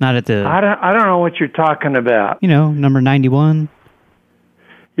 Not at the... I don't know what you're talking about. Number 91.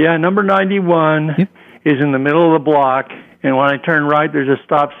 Yeah, number 91 is in the middle of the block, and when I turn right, there's a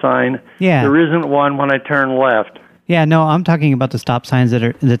stop sign. Yeah. There isn't one when I turn left. Yeah, no, I'm talking about the stop signs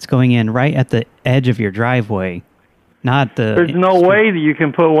that's going in right at the edge of your driveway. Not the... There's no way that you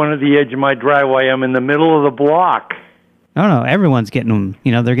can put one at the edge of my driveway. I'm in the middle of the block. No, everyone's getting them.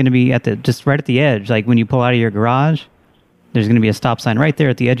 They're going to be just right at the edge. Like when you pull out of your garage, there's going to be a stop sign right there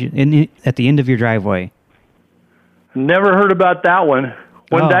at the edge, at the end of your driveway. Never heard about that one.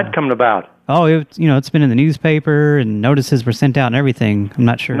 When did that come about? Oh, it's been in the newspaper and notices were sent out and everything. I'm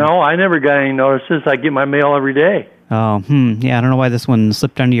not sure. No, I never got any notices. I get my mail every day. Oh, yeah, I don't know why this one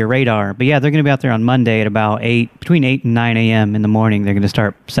slipped under your radar. But yeah, they're going to be out there on Monday at about between 8 and 9 a.m. in the morning. They're going to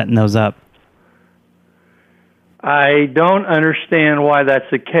start setting those up. I don't understand why that's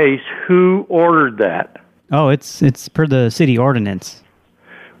the case. Who ordered that? Oh, it's per the city ordinance.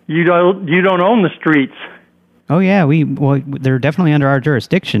 You don't own the streets. Oh yeah, they're definitely under our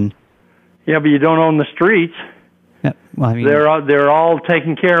jurisdiction. Yeah, but you don't own the streets. Yeah, well, I mean, they're all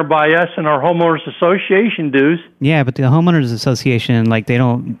taken care of by us and our homeowners association dues. Yeah, but the homeowners association, like they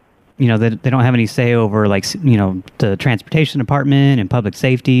don't have any say over the transportation department and public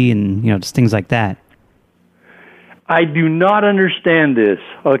safety and just things like that. I do not understand this.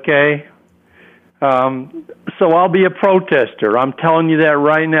 Okay. So I'll be a protester. I'm telling you that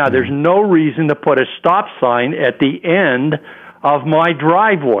right now. There's no reason to put a stop sign at the end of my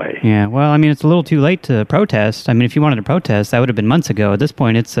driveway. Yeah, well, I mean, it's a little too late to protest. I mean, if you wanted to protest, that would have been months ago. At this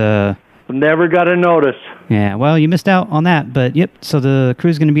point, it's... Never got a notice. Yeah, well, you missed out on that, but yep, so the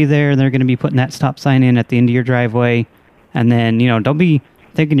crew's going to be there, and they're going to be putting that stop sign in at the end of your driveway, and then, you know, don't be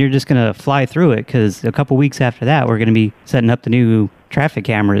thinking you're just going to fly through it, because a couple weeks after that, we're going to be setting up the new traffic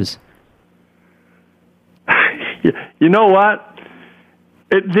cameras. You know what?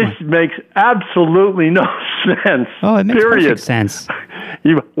 This makes absolutely no sense. Oh, it makes period. perfect sense.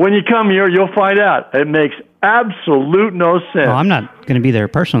 When you come here, you'll find out. It makes absolute no sense. Oh, I'm not going to be there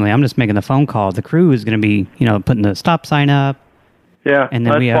personally. I'm just making the phone call. The crew is going to be, you know, putting the stop sign up. Yeah, and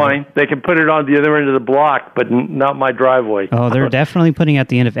then that's fine. They can put it on the other end of the block, but not my driveway. Oh, they're definitely putting it at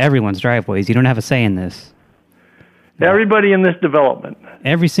the end of everyone's driveways. You don't have a say in this. Everybody in this development.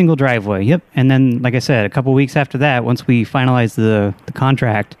 Every single driveway, yep. And then, like I said, a couple weeks after that, once we finalize the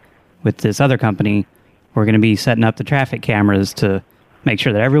contract with this other company, we're going to be setting up the traffic cameras to make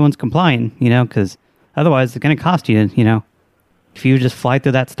sure that everyone's complying, you know, because otherwise it's going to cost you, you know. If you just fly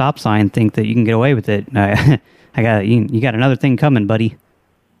through that stop sign, think that you can get away with it, you got another thing coming, buddy.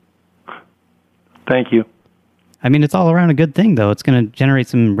 Thank you. I mean, it's all around a good thing, though. It's going to generate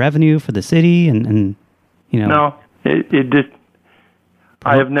some revenue for the city, and you know. No, it just...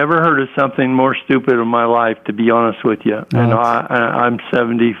 I have never heard of something more stupid in my life, to be honest with you. Oh, and I'm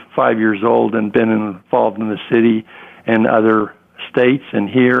 75 years old and been involved in the city and other states and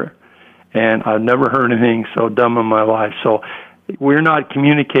here, and I've never heard anything so dumb in my life. So we're not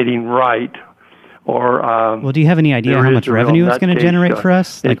communicating right. Or well, do you have any idea how much revenue it's going to generate for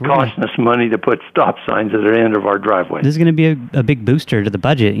us? It's costing us money to put stop signs at the end of our driveway. This is going to be a big booster to the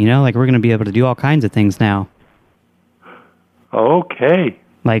budget, you know? Like, we're going to be able to do all kinds of things now. Okay.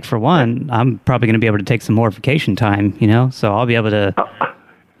 Like, for one, I'm probably going to be able to take some more vacation time, you know? So I'll be able to,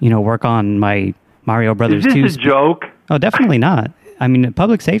 you know, work on my Mario Brothers 2. Is this a joke? Oh, definitely not. I mean,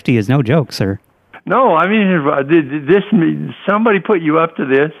 public safety is no joke, sir. No, I mean, did somebody put you up to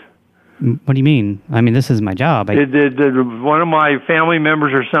this? What do you mean? I mean, this is my job. Did one of my family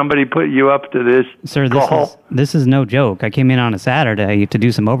members or somebody put you up to this Sir, call? this is no joke. I came in on a Saturday to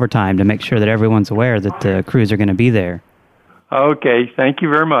do some overtime to make sure that everyone's aware that the crews are going to be there. Okay, thank you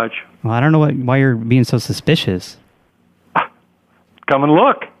very much. Well, I don't know why you're being so suspicious. Come and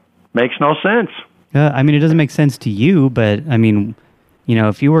look. Makes no sense. I mean, it doesn't make sense to you, but, I mean, you know,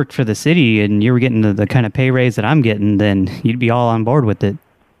 if you worked for the city and you were getting the kind of pay raise that I'm getting, then you'd be all on board with it.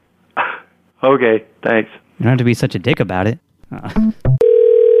 Okay, thanks. You don't have to be such a dick about it.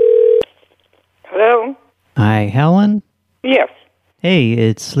 Hello? Hi, Helen? Yes. Hey,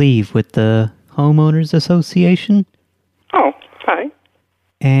 it's Sleeve with the Homeowners Association. Oh, hi.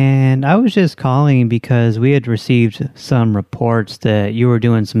 And I was just calling because we had received some reports that you were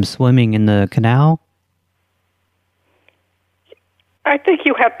doing some swimming in the canal. I think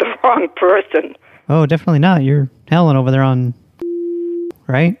you have the wrong person. Oh, definitely not. You're Helen over there on...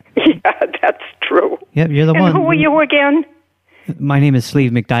 Right? Yeah, that's true. Yep, you're the and one. Who are you again? My name is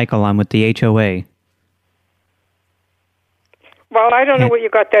Sleeve McDykel. I'm with the HOA. Well, I don't know where you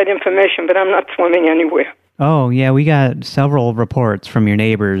got that information, but I'm not swimming anywhere. Oh, yeah, we got several reports from your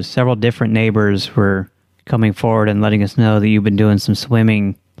neighbors. Several different neighbors were coming forward and letting us know that you've been doing some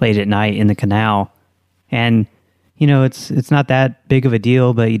swimming late at night in the canal. And, you know, it's not that big of a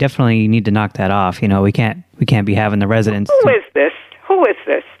deal, but you definitely need to knock that off. You know, we can't be having the residents... Who is this? Who is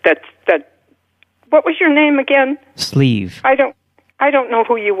this? What was your name again? Sleeve. I don't know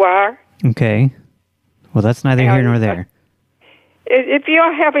who you are. Okay. Well, that's neither here nor there. If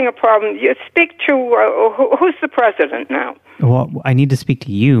you're having a problem, you speak to who's the president now? Well, I need to speak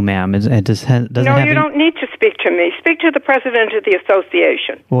to you, ma'am. No, you don't need to speak to me. Speak to the president of the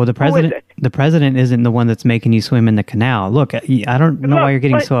association. Well, the president. Who is it? The president isn't the one that's making you swim in the canal. Look, I don't know why you're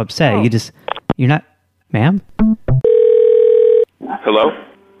getting so upset. You're not, ma'am. Hello?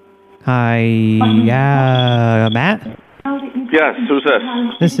 Hi, Matt? Yes, who's this?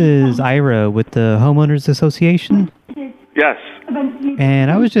 This is Ira with the Homeowners Association. Yes. And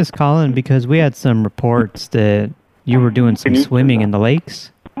I was just calling because we had some reports that you were doing some swimming in the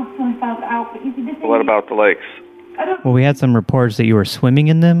lakes. What about the lakes? Well, we had some reports that you were swimming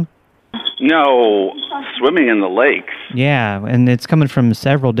in them. No, swimming in the lakes. Yeah, and it's coming from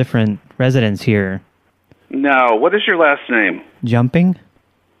several different residents here. No, what is your last name? Jumping?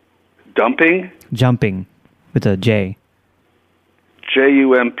 Dumping? Jumping, with a J.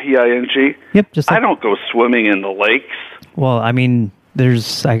 Jumping? Yep, just like... I don't go swimming in the lakes. Well, I mean,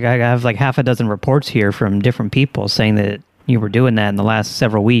 I have like half a dozen reports here from different people saying that you were doing that in the last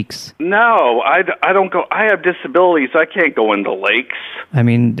several weeks. No, I don't go. I have disabilities. I can't go into lakes. I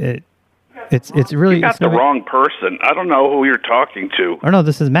mean, It's really... You got the wrong person. I don't know who you're talking to. Oh, no,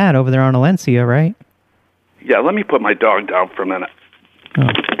 this is Matt over there on Alencia, right? Yeah, let me put my dog down for a minute. Oh,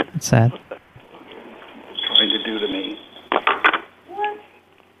 that's sad. Trying to do to me.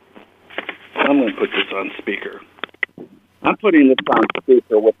 I'm going to put this on speaker. I'm putting this on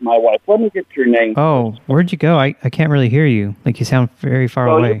speaker with my wife. Let me get your name. Oh, where'd you go? I can't really hear you. Like, you sound very far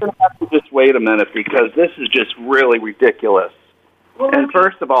Well, away. you're going to have to just wait a minute because this is just really ridiculous. And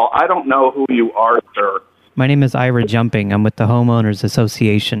first of all, I don't know who you are, sir. My name is Ira Jumping. I'm with the Homeowners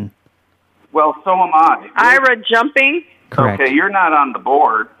Association. Well, so am I. Ira Jumping? Correct. Okay, you're not on the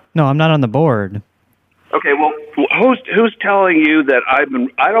board. No, I'm not on the board. Okay, well, who's telling you that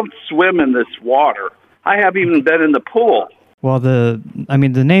I don't swim in this water? I haven't even been in the pool. Well, the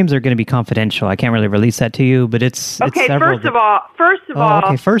names are going to be confidential. I can't really release that to you, but it's Okay, several... first of all...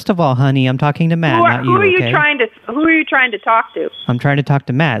 Okay, first of all, honey, I'm talking to Matt, not you, who are you okay? Who are you trying to talk to? I'm trying to talk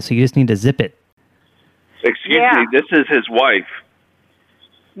to Matt, so you just need to zip it. Excuse me, this is his wife.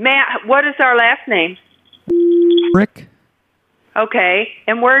 Matt, what is our last name? Rick Okay,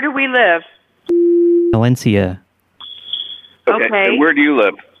 and where do we live? Valencia. Okay, and where do you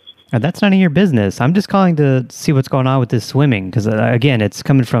live? That's none of your business. I'm just calling to see what's going on with this swimming, because, again, it's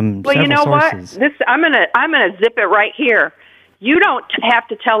coming from Well, several you know sources. what? I'm gonna zip it right here. You don't have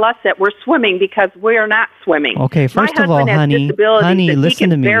to tell us that we're swimming because we're not swimming. Okay, first My of all, husband has honey, disabilities that he listen can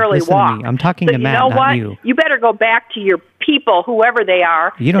to me. barely Listen walk. to me. I'm talking So to Matt, you know not what? you. You better go back to your people, whoever they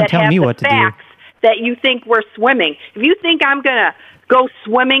are. You don't that tell have me the what to do. facts that you think we're swimming. If you think I'm gonna go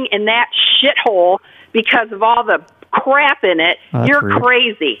swimming in that shithole because of all the crap in it, Oh, that's you're rude.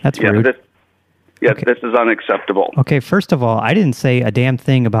 crazy. That's rude. This is unacceptable. Okay, first of all, I didn't say a damn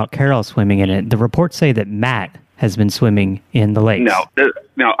thing about Carol swimming in it. The reports say that Matt has been swimming in the lakes.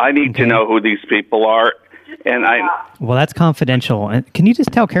 No, I need to know who these people are, and Well, that's confidential. And can you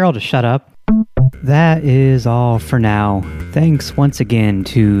just tell Carol to shut up? That is all for now. Thanks once again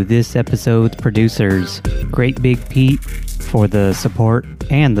to this episode's producers, Great Big Pete, for the support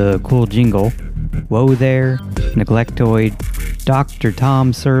and the cool jingle, Whoa There, Neglectoid, Dr.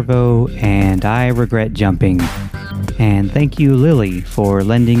 Tom Servo, and I Regret Jumping. And thank you, Lily, for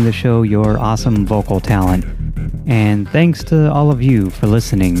lending the show your awesome vocal talent. And thanks to all of you for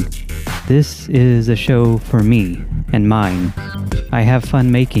listening. This is a show for me and mine. I have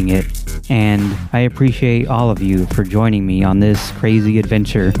fun making it, and I appreciate all of you for joining me on this crazy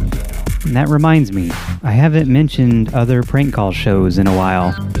adventure. And that reminds me, I haven't mentioned other prank call shows in a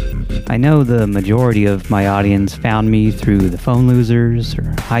while. I know the majority of my audience found me through the Phone Losers, or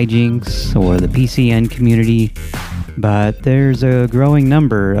Hijinks, or the PCN community, but there's a growing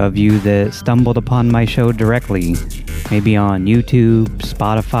number of you that stumbled upon my show directly, maybe on YouTube,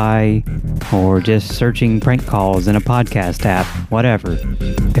 Spotify, or just searching prank calls in a podcast app, whatever.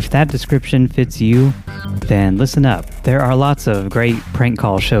 If that description fits you, then listen up. There are lots of great prank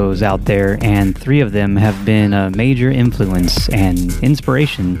call shows out there, and 3 of them have been a major influence and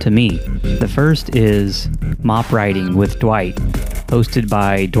inspiration to me. The first is Mop Writing with Dwight, hosted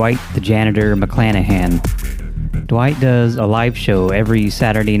by Dwight the Janitor McClanahan. Dwight does a live show every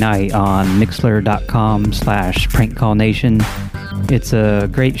Saturday night on Mixlr.com/PrankCallNation. It's a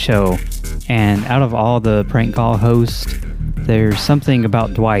great show, and out of all the prank call hosts, there's something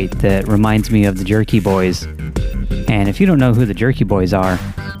about Dwight that reminds me of the Jerky Boys. And if you don't know who the Jerky Boys are,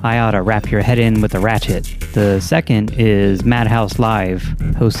 I ought to wrap your head in with a ratchet. The second is Madhouse Live,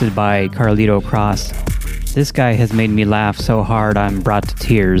 hosted by Carlito Cross. This guy has made me laugh so hard I'm brought to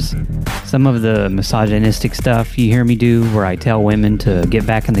tears. Some of the misogynistic stuff you hear me do where I tell women to get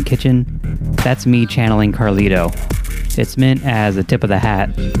back in the kitchen, that's me channeling Carlito. It's meant as a tip of the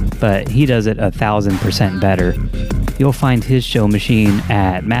hat, but he does it 1,000% better. You'll find his show machine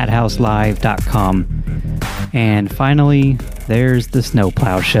at madhouselive.com. And finally, there's the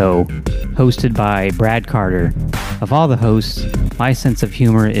Snowplow Show, hosted by Brad Carter. Of all the hosts, my sense of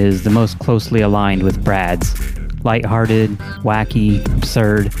humor is the most closely aligned with Brad's. Lighthearted, wacky,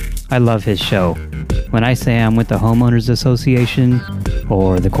 absurd. I love his show. When I say I'm with the Homeowners Association,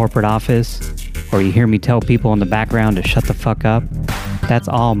 or the corporate office, or you hear me tell people in the background to shut the fuck up, that's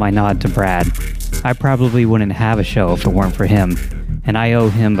all my nod to Brad. I probably wouldn't have a show if it weren't for him, and I owe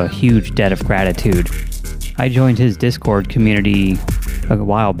him a huge debt of gratitude. I joined his Discord community a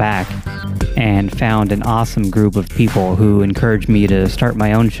while back and found an awesome group of people who encouraged me to start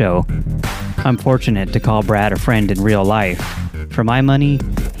my own show. I'm fortunate to call Brad a friend in real life. For my money,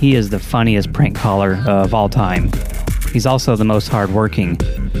 he is the funniest prank caller of all time. He's also the most hardworking.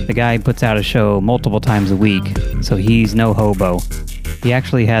 The guy puts out a show multiple times a week, so he's no hobo. He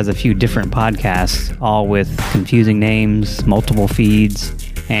actually has a few different podcasts, all with confusing names, multiple feeds,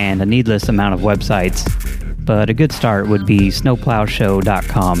 and a needless amount of websites, but a good start would be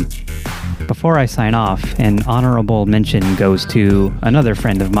snowplowshow.com. Before I sign off, an honorable mention goes to another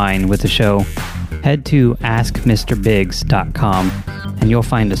friend of mine with the show. Head to askmrbiggs.com and you'll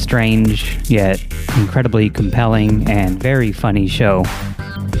find a strange, yet incredibly compelling and very funny show.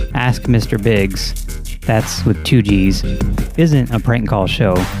 Ask Mr. Biggs, that's with 2 G's, isn't a prank call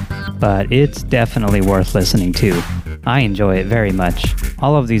show, but it's definitely worth listening to. I enjoy it very much.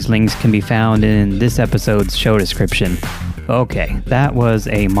 All of these links can be found in this episode's show description. Okay, that was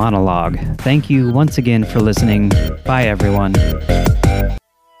a monologue. Thank you once again for listening. Bye, everyone.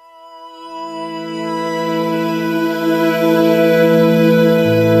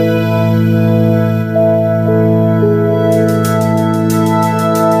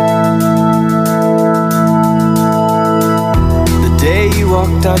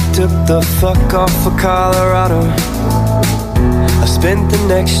 I took the fuck off for Colorado. I spent the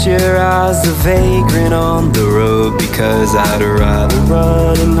next year as a vagrant on the road, because I'd rather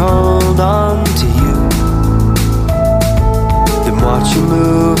run and hold on to you than watch you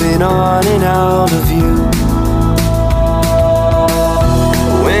moving on and out of view.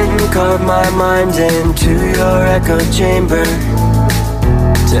 Wind carved my mind into your echo chamber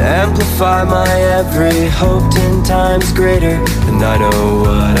to amplify my every hope 10 times greater. And I know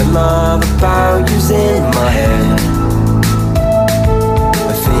what I love about you's in my head.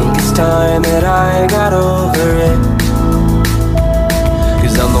 I think it's time that I got over it,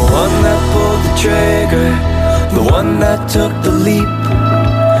 'cause I'm the one that pulled the trigger, the one that took the leap.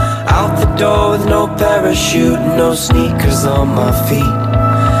 Out the door with no parachute, no sneakers on my feet.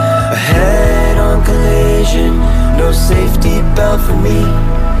 A head-on collision, no safety belt for me.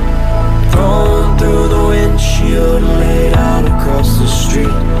 Thrown through the windshield, laid out across the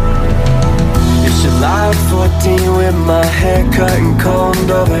street. It's July 14 with my hair cut and combed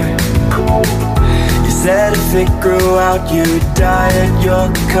over. You said if it grew out you'd dye it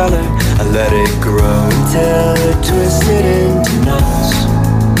your color. I let it grow until it twisted into knots.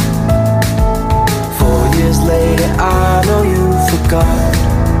 4 years later I know you forgot.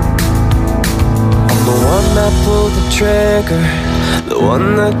 I'm the one that pulled the trigger, the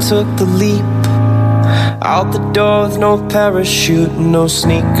one that took the leap. Out the door with no parachute, no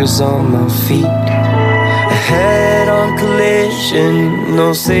sneakers on my feet. A head-on collision,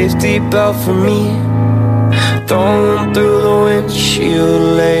 no safety belt for me. Thrown through the windshield,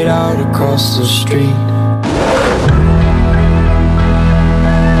 laid out across the street.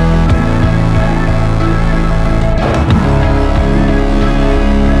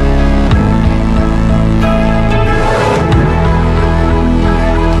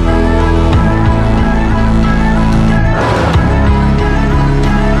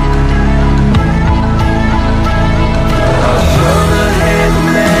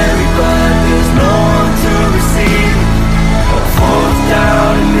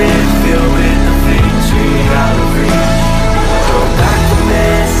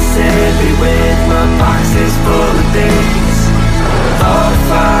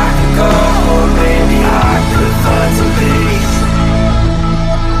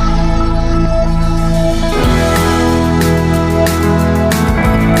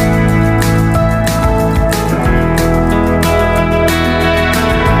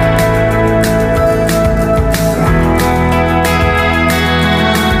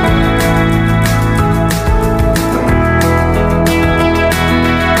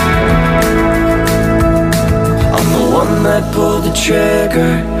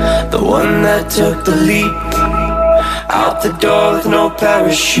 The one that took the leap. Out the door with no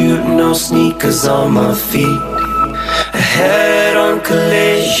parachute, no sneakers on my feet. A head-on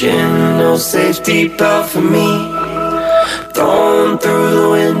collision, no safety belt for me. Thrown through the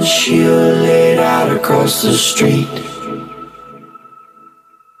windshield, laid out across the street.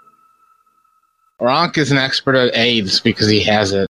 Ronk is an expert at AIDS because he has it.